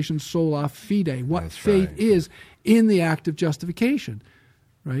justification, sola fide, what faith is in the act of justification,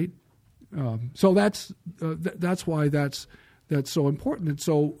 right? So that's why that's so important. And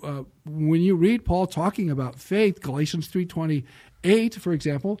so when you read Paul talking about faith, Galatians 3:28, for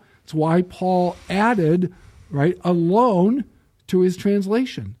example, it's why Paul added, right, alone to his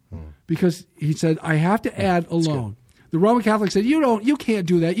translation, because he said, I have to add alone. The Roman Catholics said, you can't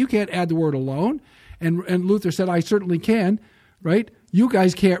do that. You can't add the word alone. And Luther said, I certainly can, right? You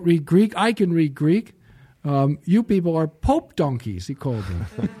guys can't read Greek. I can read Greek. You people are Pope donkeys, he called them.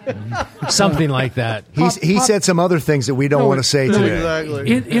 Something like that. He said some other things that we don't want to say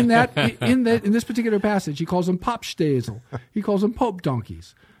today. Exactly. In this particular passage, he calls them Popstäsel. He calls them Pope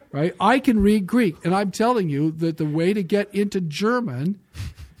donkeys. Right? I can read Greek, and I'm telling you that the way to get into German,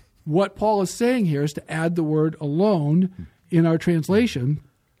 what Paul is saying here is to add the word alone in our translation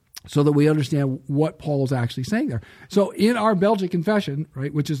so that we understand what Paul is actually saying there. So in our Belgic confession,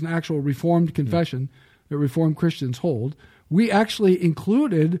 right, which is an actual Reformed confession that Reformed Christians hold, we actually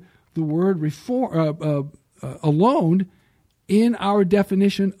included the word alone in our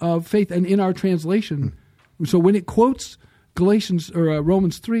definition of faith and in our translation. So when it quotes Galatians or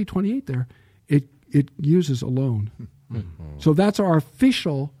Romans 3:28 there, it uses alone. So that's our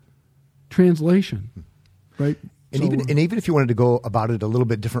official translation, right? And even if you wanted to go about it a little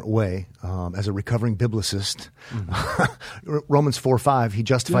bit different way, as a recovering biblicist, Romans 4:5, he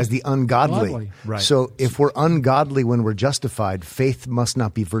justifies the ungodly. Right. So if we're ungodly when we're justified, faith must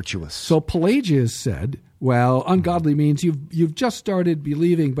not be virtuous. So Pelagius said, well, ungodly means you've just started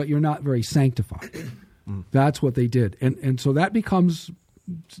believing, but you're not very sanctified. That's what they did. And so that becomes,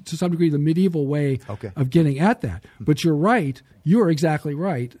 to some degree, the medieval way of getting at that. But you're right. You're exactly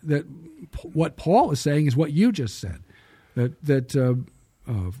right that what Paul is saying is what you just said, that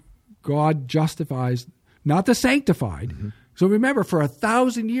God justifies, not the sanctified. So remember, for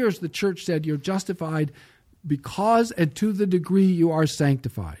 1,000 years, the church said you're justified because and to the degree you are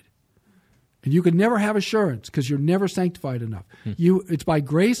sanctified. And you can never have assurance because you're never sanctified enough. It's by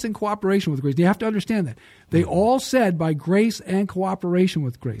grace and cooperation with grace. You have to understand that. They all said by grace and cooperation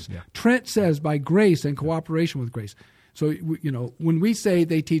with grace. Yeah. Trent says by grace and cooperation with grace. So, when we say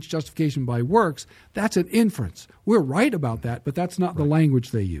they teach justification by works, that's an inference. We're right about that, but that's not the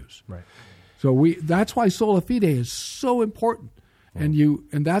language they use. Right. So that's why sola fide is so important. And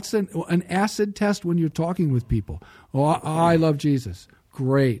that's an acid test when you're talking with people. Oh, I love Jesus.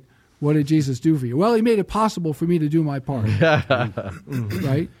 Great. What did Jesus do for you? Well, he made it possible for me to do my part.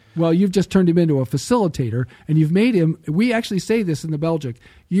 Right? Well, you've just turned him into a facilitator, and you've made him, we actually say this in the Belgic,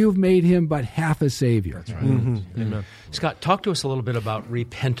 you've made him but half a savior. That's right. Amen. Scott, talk to us a little bit about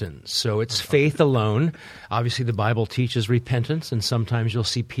repentance. So it's faith alone. Obviously, the Bible teaches repentance, and sometimes you'll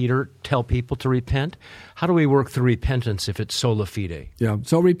see Peter tell people to repent. How do we work through repentance if it's sola fide? Yeah.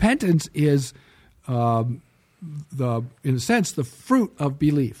 So repentance is, in a sense, the fruit of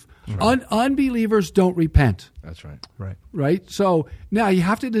belief. Right. Unbelievers don't repent. That's right. Right? So now you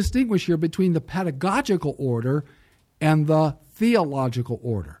have to distinguish here between the pedagogical order and the theological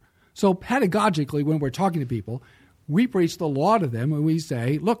order. So pedagogically, when we're talking to people, we preach the law to them and we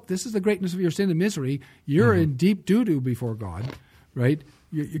say, look, this is the greatness of your sin and misery. You're in deep doo-doo before God, right?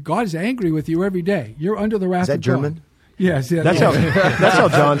 God is angry with you every day. You're under the wrath of God. Is that German? Yes, yeah, That's how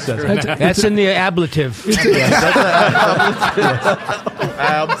John says it. That's in the ablative.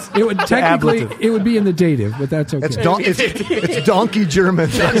 It would technically it would be in the dative, but that's okay. It's donkey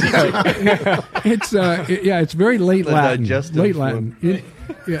German. It's very late Latin. Late Latin.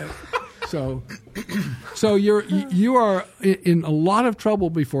 So you are in a lot of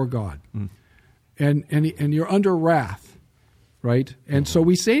trouble before God, and you're under wrath, right? And so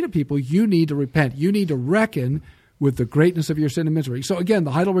we say to people, you need to repent. You need to reckon with the greatness of your sin and misery. So again,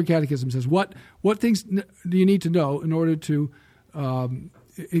 the Heidelberg Catechism says, what things do you need to know in order to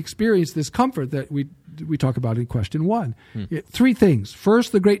experience this comfort that we talk about in question 1? 3 things.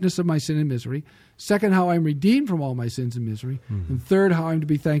 First, the greatness of my sin and misery. Second, how I'm redeemed from all my sins and misery. And third, how I'm to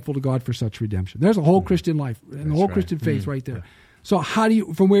be thankful to God for such redemption. There's a whole Christian life and the whole Christian faith right there. So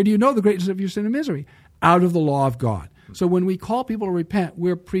from where do you know the greatness of your sin and misery? Out of the law of God. So when we call people to repent,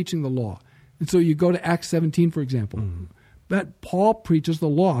 we're preaching the law. And so you go to Acts 17, for example. That Paul preaches the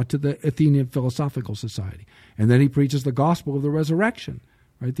law to the Athenian Philosophical Society. And then he preaches the gospel of the resurrection,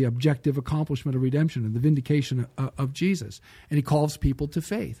 right? The objective accomplishment of redemption and the vindication of Jesus. And he calls people to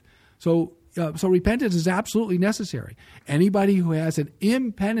faith. So repentance is absolutely necessary. Anybody who has an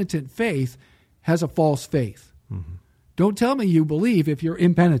impenitent faith has a false faith. Don't tell me you believe if you're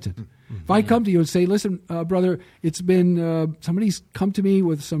impenitent. If I come to you and say, listen, brother, it's been, somebody's come to me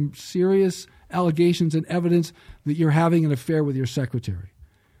with some serious allegations and evidence that you're having an affair with your secretary,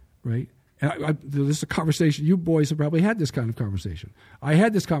 right? And this is a conversation, you boys have probably had this kind of conversation. I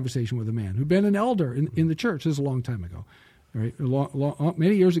had this conversation with a man who'd been an elder in the church. This is a long time ago, right?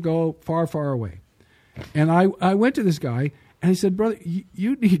 Many years ago, far, far away. And I went to this guy and I said, brother,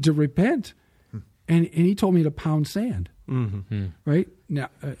 you need to repent. And he told me to pound sand, right? Now,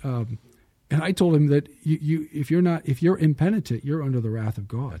 and I told him that if you're impenitent, you're under the wrath of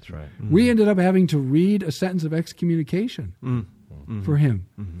God. That's right. We ended up having to read a sentence of excommunication for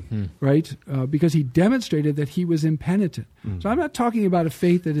him, right? Because he demonstrated that he was impenitent. So I'm not talking about a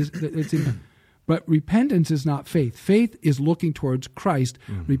faith that's impenitent. But repentance is not faith. Faith is looking towards Christ.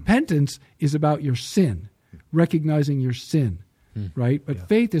 Repentance is about your sin, recognizing your sin. Right? But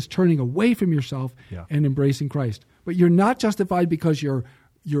faith is turning away from yourself and embracing Christ. But you're not justified because you're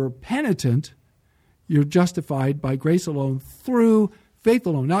penitent. You're justified by grace alone through faith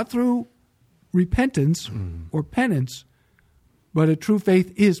alone, not through repentance or penance, but a true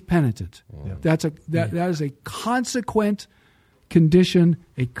faith is penitent. That is a consequent condition,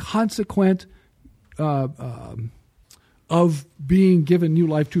 a consequent of being given new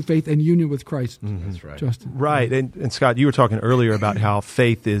life, true faith, and union with Christ. That's right. Justin. Right. And Scott, you were talking earlier about how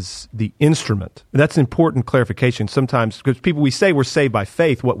faith is the instrument. And that's an important clarification sometimes, because we say we're saved by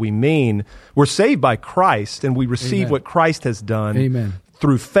faith. What we mean, we're saved by Christ, and we receive what Christ has done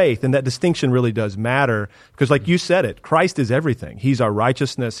through faith. And that distinction really does matter, because like you said it, Christ is everything. He's our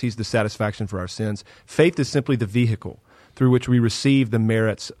righteousness. He's the satisfaction for our sins. Faith is simply the vehicle through which we receive the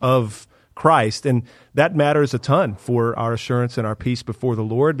merits of Christ, and that matters a ton for our assurance and our peace before the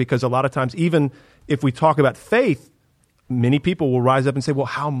Lord, because a lot of times, even if we talk about faith, many people will rise up and say, well,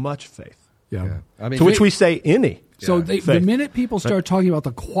 how much faith? I mean, to which we say any. So the minute people start talking about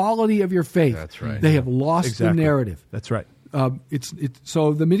the quality of your faith, that's right. They have lost the narrative. That's right.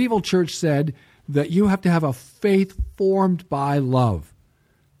 So the medieval church said that you have to have a faith formed by love,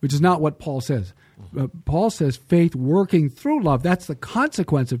 which is not what Paul says. Paul says faith working through love. That's the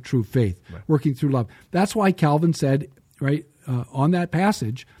consequence of true faith, working through love. That's why Calvin said, right, on that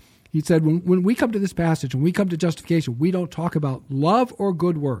passage, he said, when we come to this passage, when we come to justification, we don't talk about love or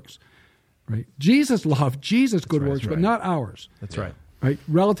good works, right? Jesus loved, Jesus good works, but not ours. That's right. Right,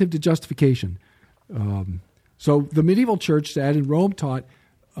 relative to justification. So the medieval church said, and Rome taught,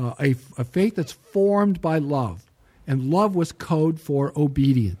 a faith that's formed by love, and love was code for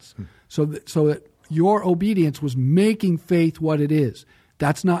obedience. So that your obedience was making faith what it is.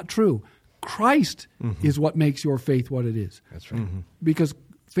 That's not true. Christ is what makes your faith what it is. That's right. Because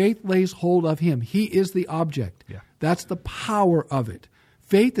faith lays hold of him. He is the object. Yeah. That's the power of it.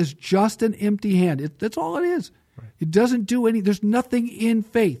 Faith is just an empty hand. That's all it is. Right. It doesn't do any. There's nothing in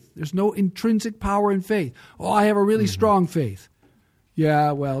faith. There's no intrinsic power in faith. Oh, I have a really strong faith.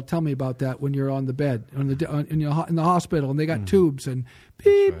 Yeah, well, tell me about that when you're on the bed, in the hospital, and they got tubes and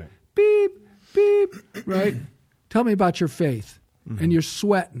beep, beep, beep, right? Tell me about your faith. And you're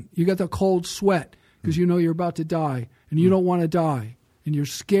sweating. You got the cold sweat because you know you're about to die, and you don't want to die, and you're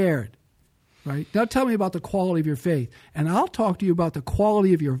scared, right? Now tell me about the quality of your faith, and I'll talk to you about the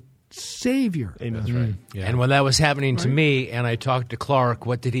quality of your Savior. Amen. That's right. Yeah. And when that was happening to me, and I talked to Clark,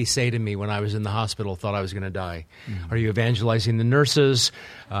 what did he say to me when I was in the hospital, thought I was going to die? Are you evangelizing the nurses?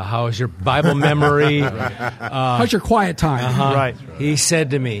 How is your Bible memory? How's your quiet time? Right. He said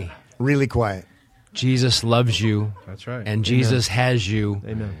to me, Really quiet. Jesus loves you. That's right. And Jesus has you.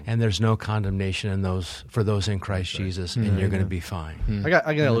 Amen. And there's no condemnation for those in Christ Jesus, and you're going to be fine. I got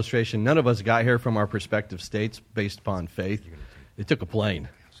an illustration. None of us got here from our respective states based upon faith. It took a plane.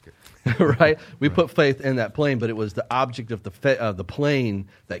 Right? We put faith in that plane, but it was the object of the plane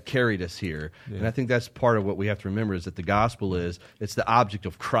that carried us here. Yeah. And I think that's part of what we have to remember is that the gospel it's the object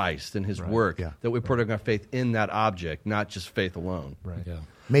of Christ and his work, that we put our faith in that object, not just faith alone. Right. Yeah.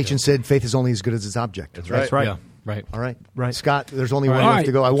 Machen said faith is only as good as its object. That's right. That's right. Yeah. Right. All right. Right. Scott, there's only one All right. left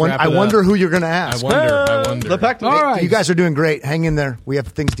to go. I wrap it wonder up. who you're going to ask. I wonder. The pact All right. You guys are doing great. Hang in there. We have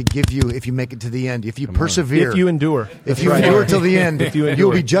things to give you if you make it to the end. If you persevere. If you endure. If you endure till the end, If you endure.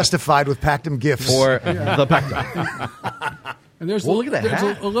 you'll be justified with Pactum gifts. for the pact. And there's Well, look at that there's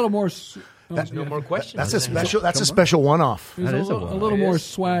hat. a little more. No more questions. That's a special one-off. There's That a is a little, one. little It more is.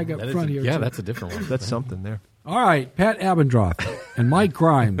 swag up front here. Yeah, too. that's a different one. That's something there. All right, Pat Abendroth and Mike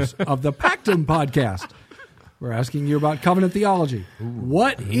Grimes of the Pactum Podcast. We're asking you about covenant theology.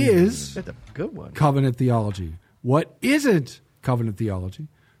 What is That's a good one. covenant theology? What isn't covenant theology?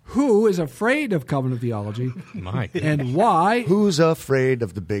 Who is afraid of covenant theology? Mike. And why? Who's afraid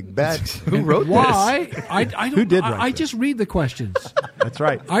of the big bad? Who wrote Why? I don't. Who did write I this? just read the questions. That's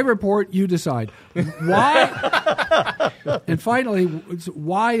right. I report. You decide. Why? And finally,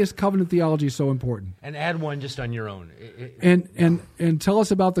 why is covenant theology so important? And add one just on your own. And tell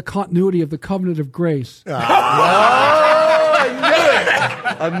us about the continuity of the covenant of grace.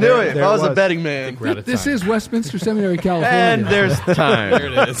 I knew it. There I was a was. betting man. We're out of This time. is Westminster Seminary, California. And there's time. There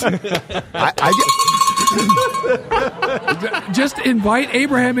it is. Just invite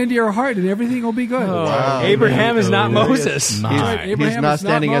Abraham into your heart, and everything will be good. Abraham is not Moses. Right, He's Abraham not is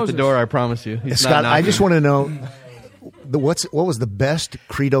standing at the Moses. door, I promise you. He's Scott, not I just knocking. want to know what was the best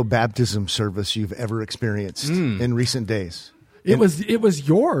credo baptism service you've ever experienced in recent days? It was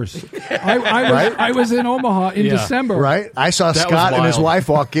yours. I was in Omaha in Yeah. December. Right? I saw That was Scott and his wild. wife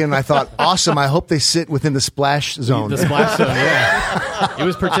walk in. And I thought, awesome. I hope they sit within the splash zone. The splash zone, yeah. It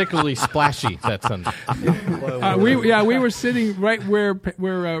was particularly splashy that Sunday. We were sitting right where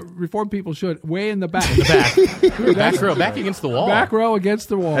Reformed people should, way in the back. Back row, back against the wall. Back row against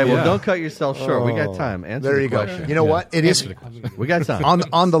the wall. Hey, well, Yeah. don't cut yourself short. We got time. Answer There the you go. question. You know what? It is Answer the question. We got time.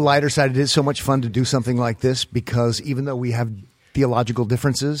 on the lighter side. It is so much fun to do something like this because even though we have theological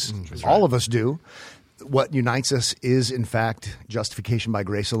differences, all of us do. What unites us is, in fact, justification by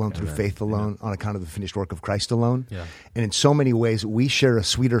grace alone, through faith alone, on account of the finished work of Christ alone. Yeah. And in so many ways, we share a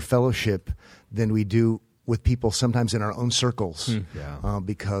sweeter fellowship than we do with people sometimes in our own circles.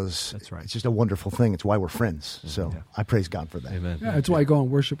 Because That's right. it's just a wonderful thing. It's why we're friends. So I praise God for that. Amen. Yeah, that's why I go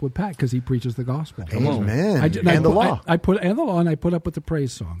and worship with Pat, because he preaches the gospel. Amen. I And the law. I put and the law, and I put up with the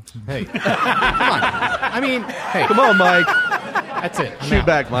praise song. Hey, come on. I mean, hey, Come on, Mike. that's it. Shoot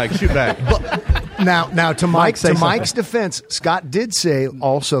back, Mike. Shoot back. Now, to say Mike's defense, Scott did say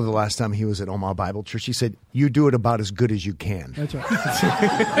also the last time he was at Omaha Bible Church, he said, "You do it about as good as you can." That's right.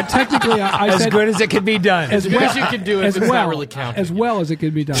 Technically, I As said good as it can be done. as good well as you can do it, as it's well, not really counting. as well as it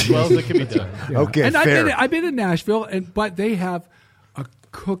can be done. As well as it can be done. Okay, and fair. I've been in Nashville, but they have a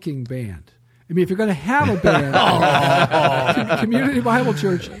cooking band. I mean, if you're going to have a band, Community Bible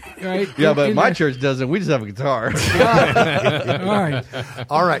Church, right? Yeah, but in my Nashville. church doesn't. We just have a guitar. All right.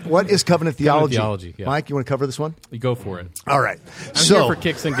 All right, what is covenant theology? theology, yeah. Mike, you want to cover this one? You go for it. All right. I'm here for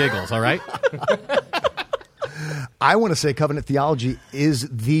kicks and giggles, all right? I want to say covenant theology is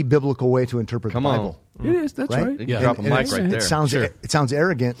the biblical way to interpret Come the on. Bible. It is. That's Right? right. You can drop a mic right there. It sounds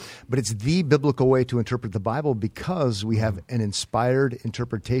arrogant, but it's the biblical way to interpret the Bible because we have an inspired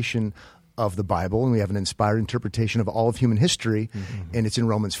interpretation of the Bible, and we have an inspired interpretation of all of human history, and it's in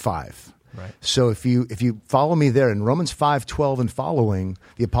Romans 5. Right. So if you follow me there, in Romans 5:12 and following,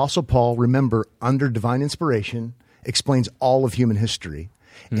 the Apostle Paul, remember, under divine inspiration, explains all of human history.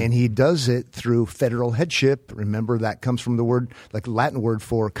 And he does it through federal headship. Remember, that comes from the word, like Latin word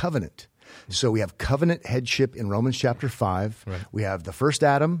for covenant. So we have covenant headship in Romans chapter 5. Right. We have the first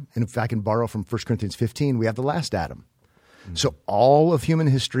Adam, and if I can borrow from 1 Corinthians 15, we have the last Adam. So all of human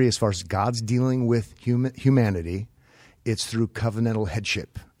history, as far as God's dealing with humanity, it's through covenantal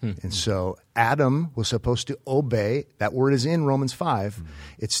headship. And so Adam was supposed to obey. That word is in Romans 5.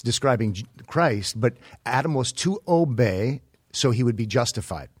 It's describing Christ, but Adam was to obey so he would be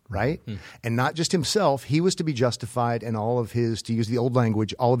justified, right? And not just himself. He was to be justified, and all of his, to use the old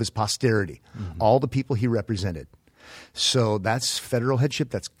language, all of his posterity, all the people he represented. So that's federal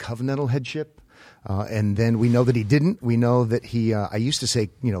headship. That's covenantal headship. And then we know that he didn't. We know that he, I used to say,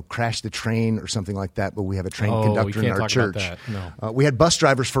 crashed the train or something like that, but we have a train conductor in our church. No. We had bus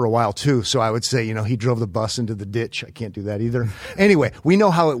drivers for a while too, so I would say, he drove the bus into the ditch. I can't do that either. Anyway, we know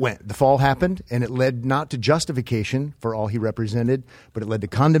how it went. The fall happened, and it led not to justification for all he represented, but it led to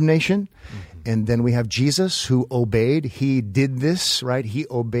condemnation. And then we have Jesus, who obeyed. He did this, right? He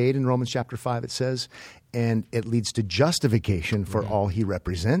obeyed in Romans chapter 5, it says, and it leads to justification for all he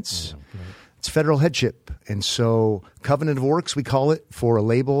represents. It's federal headship. And so covenant of works, we call it, for a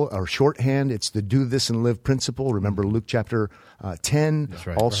label or shorthand. It's the do this and live principle. Remember Luke chapter 10,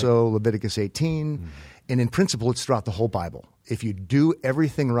 also Leviticus 18. And in principle, it's throughout the whole Bible. If you do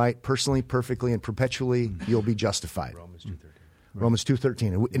everything right, personally, perfectly, and perpetually, you'll be justified. Romans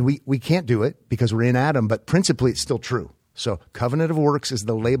 2:13. And we can't do it because we're in Adam, but principally it's still true. So covenant of works is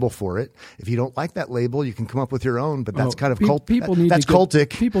the label for it. If you don't like that label, you can come up with your own, but that's kind of that's cultic.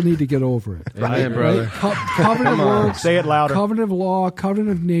 People need to get over it. Right, brother. Covenant of works, say it louder. Covenant of law,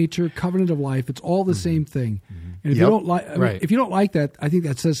 covenant of nature, covenant of life. It's all the same thing. And if you don't like, if you don't like that, I think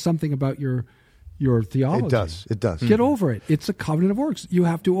that says something about your theology. It does. Get over it. It's a covenant of works. You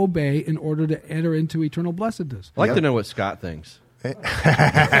have to obey in order to enter into eternal blessedness. I'd like to know what Scott thinks.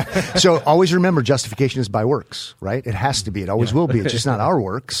 So always remember, justification is by works, right? It has to be. It always will be. It's just not our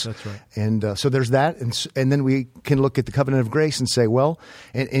works. That's right. And so there's that. And then we can look at the covenant of grace and say, well,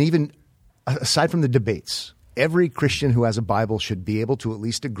 and even aside from the debates, every Christian who has a Bible should be able to at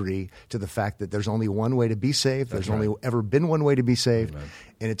least agree to the fact that there's only one way to be saved. There's only ever been one way to be saved,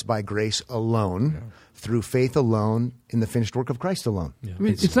 and it's by grace alone, through faith alone, in the finished work of Christ alone. I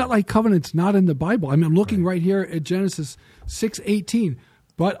mean, it's not like covenant's not in the Bible. I mean, I'm looking right here at Genesis 6:18.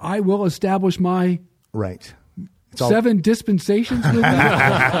 But I will establish my It's 7 dispensations with you.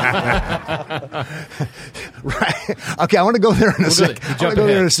 Right. Okay, I want to go there in a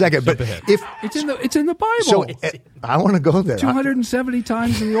second. But if it's in the Bible. So I want to go there. 270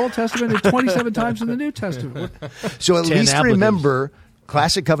 times in the Old Testament and 27 times in the New Testament. So at least remember,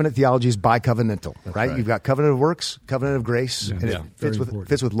 classic covenant theology is bicovenantal, right? You've got covenant of works, covenant of grace, and it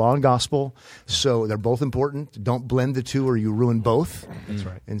fits with law and gospel. So they're both important. Don't blend the two or you ruin both. That's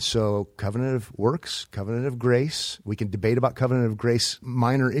right. And so covenant of works, covenant of grace. We can debate about covenant of grace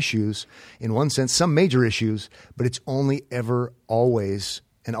minor issues in one sense, some major issues, but it's only ever, always,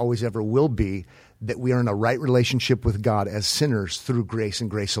 and always ever will be that we are in a right relationship with God as sinners through grace and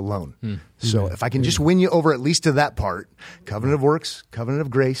grace alone. So if I can just win you over at least to that part, covenant of works, covenant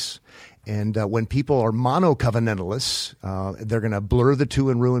of grace, and when people are mono-covenantalists, they're going to blur the two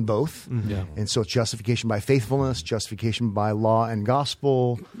and ruin both. And so it's justification by faithfulness, justification by law and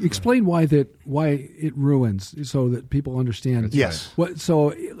gospel. Explain why it ruins so that people understand. Yes.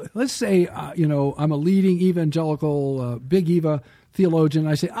 So let's say, I'm a leading evangelical, big Eva theologian.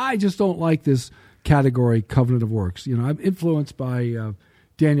 I say, I just don't like this category, covenant of works. I'm influenced by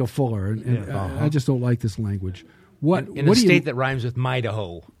Daniel Fuller, and I just don't like this language. In a state that rhymes with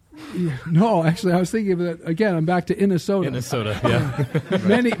Idaho. No, actually, I was thinking of that again. I'm back to Minnesota.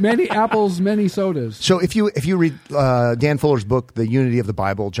 Many apples, many sodas. So if you read Dan Fuller's book, The Unity of the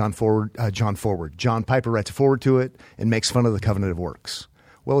Bible, John Piper writes a forward to it and makes fun of the covenant of works.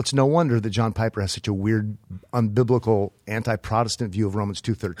 Well, it's no wonder that John Piper has such a weird, unbiblical, anti-Protestant view of Romans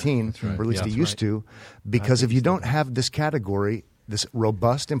 2:13, or at least he used to, because if you don't have this category, this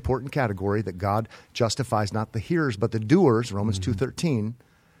robust, important category that God justifies not the hearers but the doers, Romans 2:13,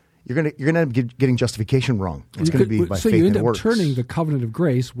 you're going to end up getting justification wrong. It's going to be by faith and works. So you end up turning the covenant of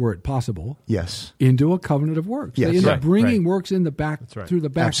grace, were it possible, yes, into a covenant of works. Yes. They end up bringing works in the back through the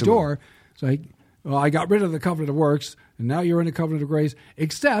back door. So I got rid of the covenant of works, and now you're in a covenant of grace,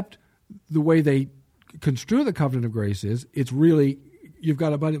 except the way they construe the covenant of grace is it's really, you've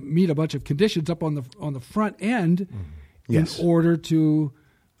got to meet a bunch of conditions up on the front end in order to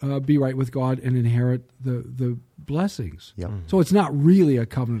be right with God and inherit the blessings. Yep. So it's not really a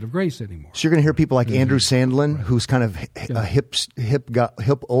covenant of grace anymore. So you're going to hear people like Andrew Sandlin, who's kind of a hip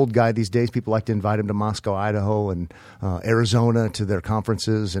old guy these days. People like to invite him to Moscow, Idaho, and Arizona to their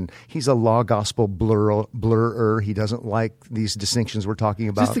conferences. And he's a law gospel blurrer. He doesn't like these distinctions we're talking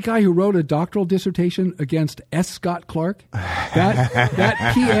about. Is this the guy who wrote a doctoral dissertation against S. Scott Clark?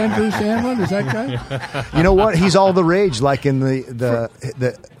 That P. Andrew Sandlin? Is that guy? You know what? He's all the rage, like in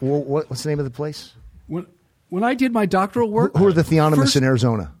what's the name of the place? When I did my doctoral work... Who are the theonomists in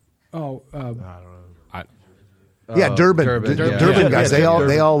Arizona? Yeah, Durban guys. They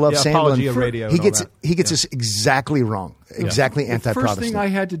all love Sandlin. Of radio he gets us exactly wrong, exactly anti-Protestant. The first thing I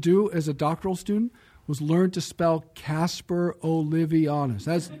had to do as a doctoral student was learn to spell Casper Olivianus.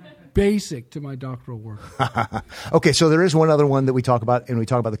 That's basic to my doctoral work. Okay, so there is one other one that we talk about, and we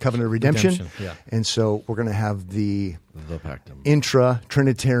talk about the covenant of redemption. Yeah. And so we're going to have the pactum.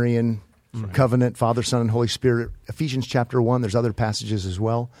 intra-Trinitarian covenant, Father, Son, and Holy Spirit. Ephesians chapter 1, there's other passages as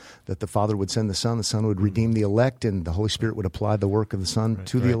well, that the Father would send the Son would redeem the elect, and the Holy Spirit would apply the work of the Son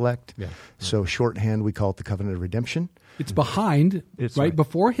to the elect. Yeah. So shorthand, we call it the covenant of redemption. It's behind, right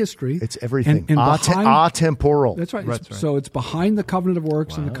before history. It's everything. And atemporal. That's right. So it's behind the covenant of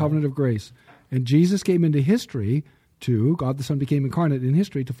works and the covenant of grace. And Jesus came into history God the Son became incarnate in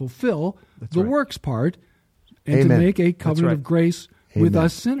history to fulfill works part and to make a covenant of grace with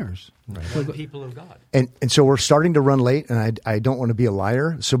us sinners. Right. So the people of God. And so we're starting to run late, and I don't want to be a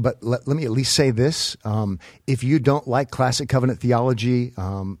liar. So, but let me at least say this: if you don't like classic covenant theology,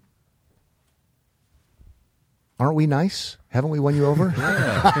 aren't we nice? Haven't we won you over?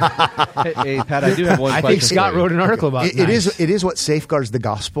 Hey, Pat, I do have one question. I think Scott wrote an article about it. It is what safeguards the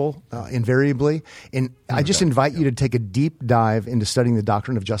gospel invariably. And I just invite you to take a deep dive into studying the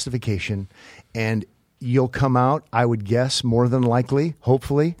doctrine of justification, and you'll come out, I would guess, more than likely,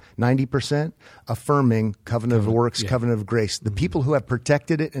 hopefully, 90%, affirming covenant of works, covenant of grace. The people who have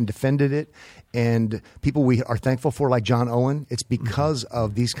protected it and defended it, and people we are thankful for, like John Owen, it's because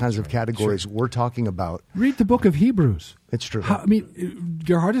of these kinds of categories we're talking about. Read the book of Hebrews. It's true.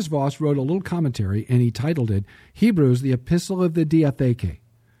 Gerhardus Voss wrote a little commentary, and he titled it, Hebrews, the Epistle of the Diatheke,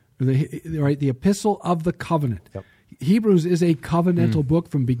 the Epistle of the Covenant. Yep. Hebrews is a covenantal book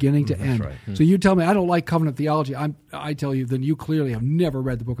from beginning to end. Right. So you tell me I don't like covenant theology. I tell you, then you clearly have never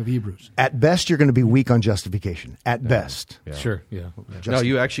read the book of Hebrews. At best, you're going to be weak on justification. At best. Yeah. Sure, yeah. No,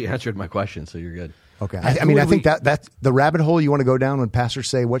 you actually answered my question, so you're good. Okay. I think that's the rabbit hole you want to go down when pastors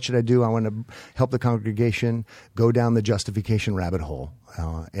say, what should I do? I want to help the congregation. Go down the justification rabbit hole.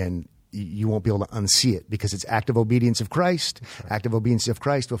 And you won't be able to unsee it because it's active obedience of Christ,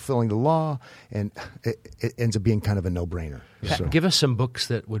 fulfilling the law, and it ends up being kind of a no-brainer. So. Give us some books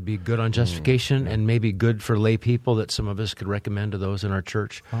that would be good on justification and maybe good for lay people that some of us could recommend to those in our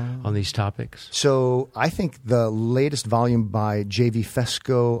church on these topics. So I think the latest volume by J.V.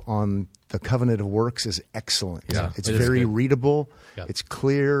 Fesco on the covenant of works is excellent. Yeah, it's very readable. Yep. It's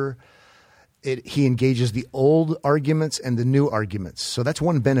clear. He engages the old arguments and the new arguments. So that's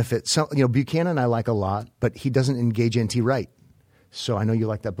one benefit. So, Buchanan I like a lot, but he doesn't engage N.T. Wright. So I know you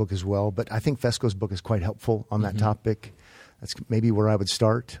like that book as well, but I think Fesco's book is quite helpful on that topic. That's maybe where I would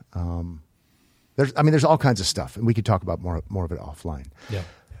start. There's all kinds of stuff, and we could talk about more of it offline. Yeah.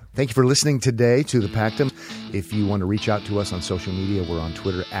 Thank you for listening today to The Pactum. If you want to reach out to us on social media, we're on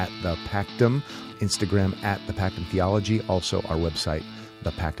Twitter at The Pactum, Instagram at The Pactum Theology, also our website,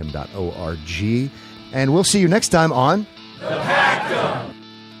 thepactum.org. And we'll see you next time on The Pactum.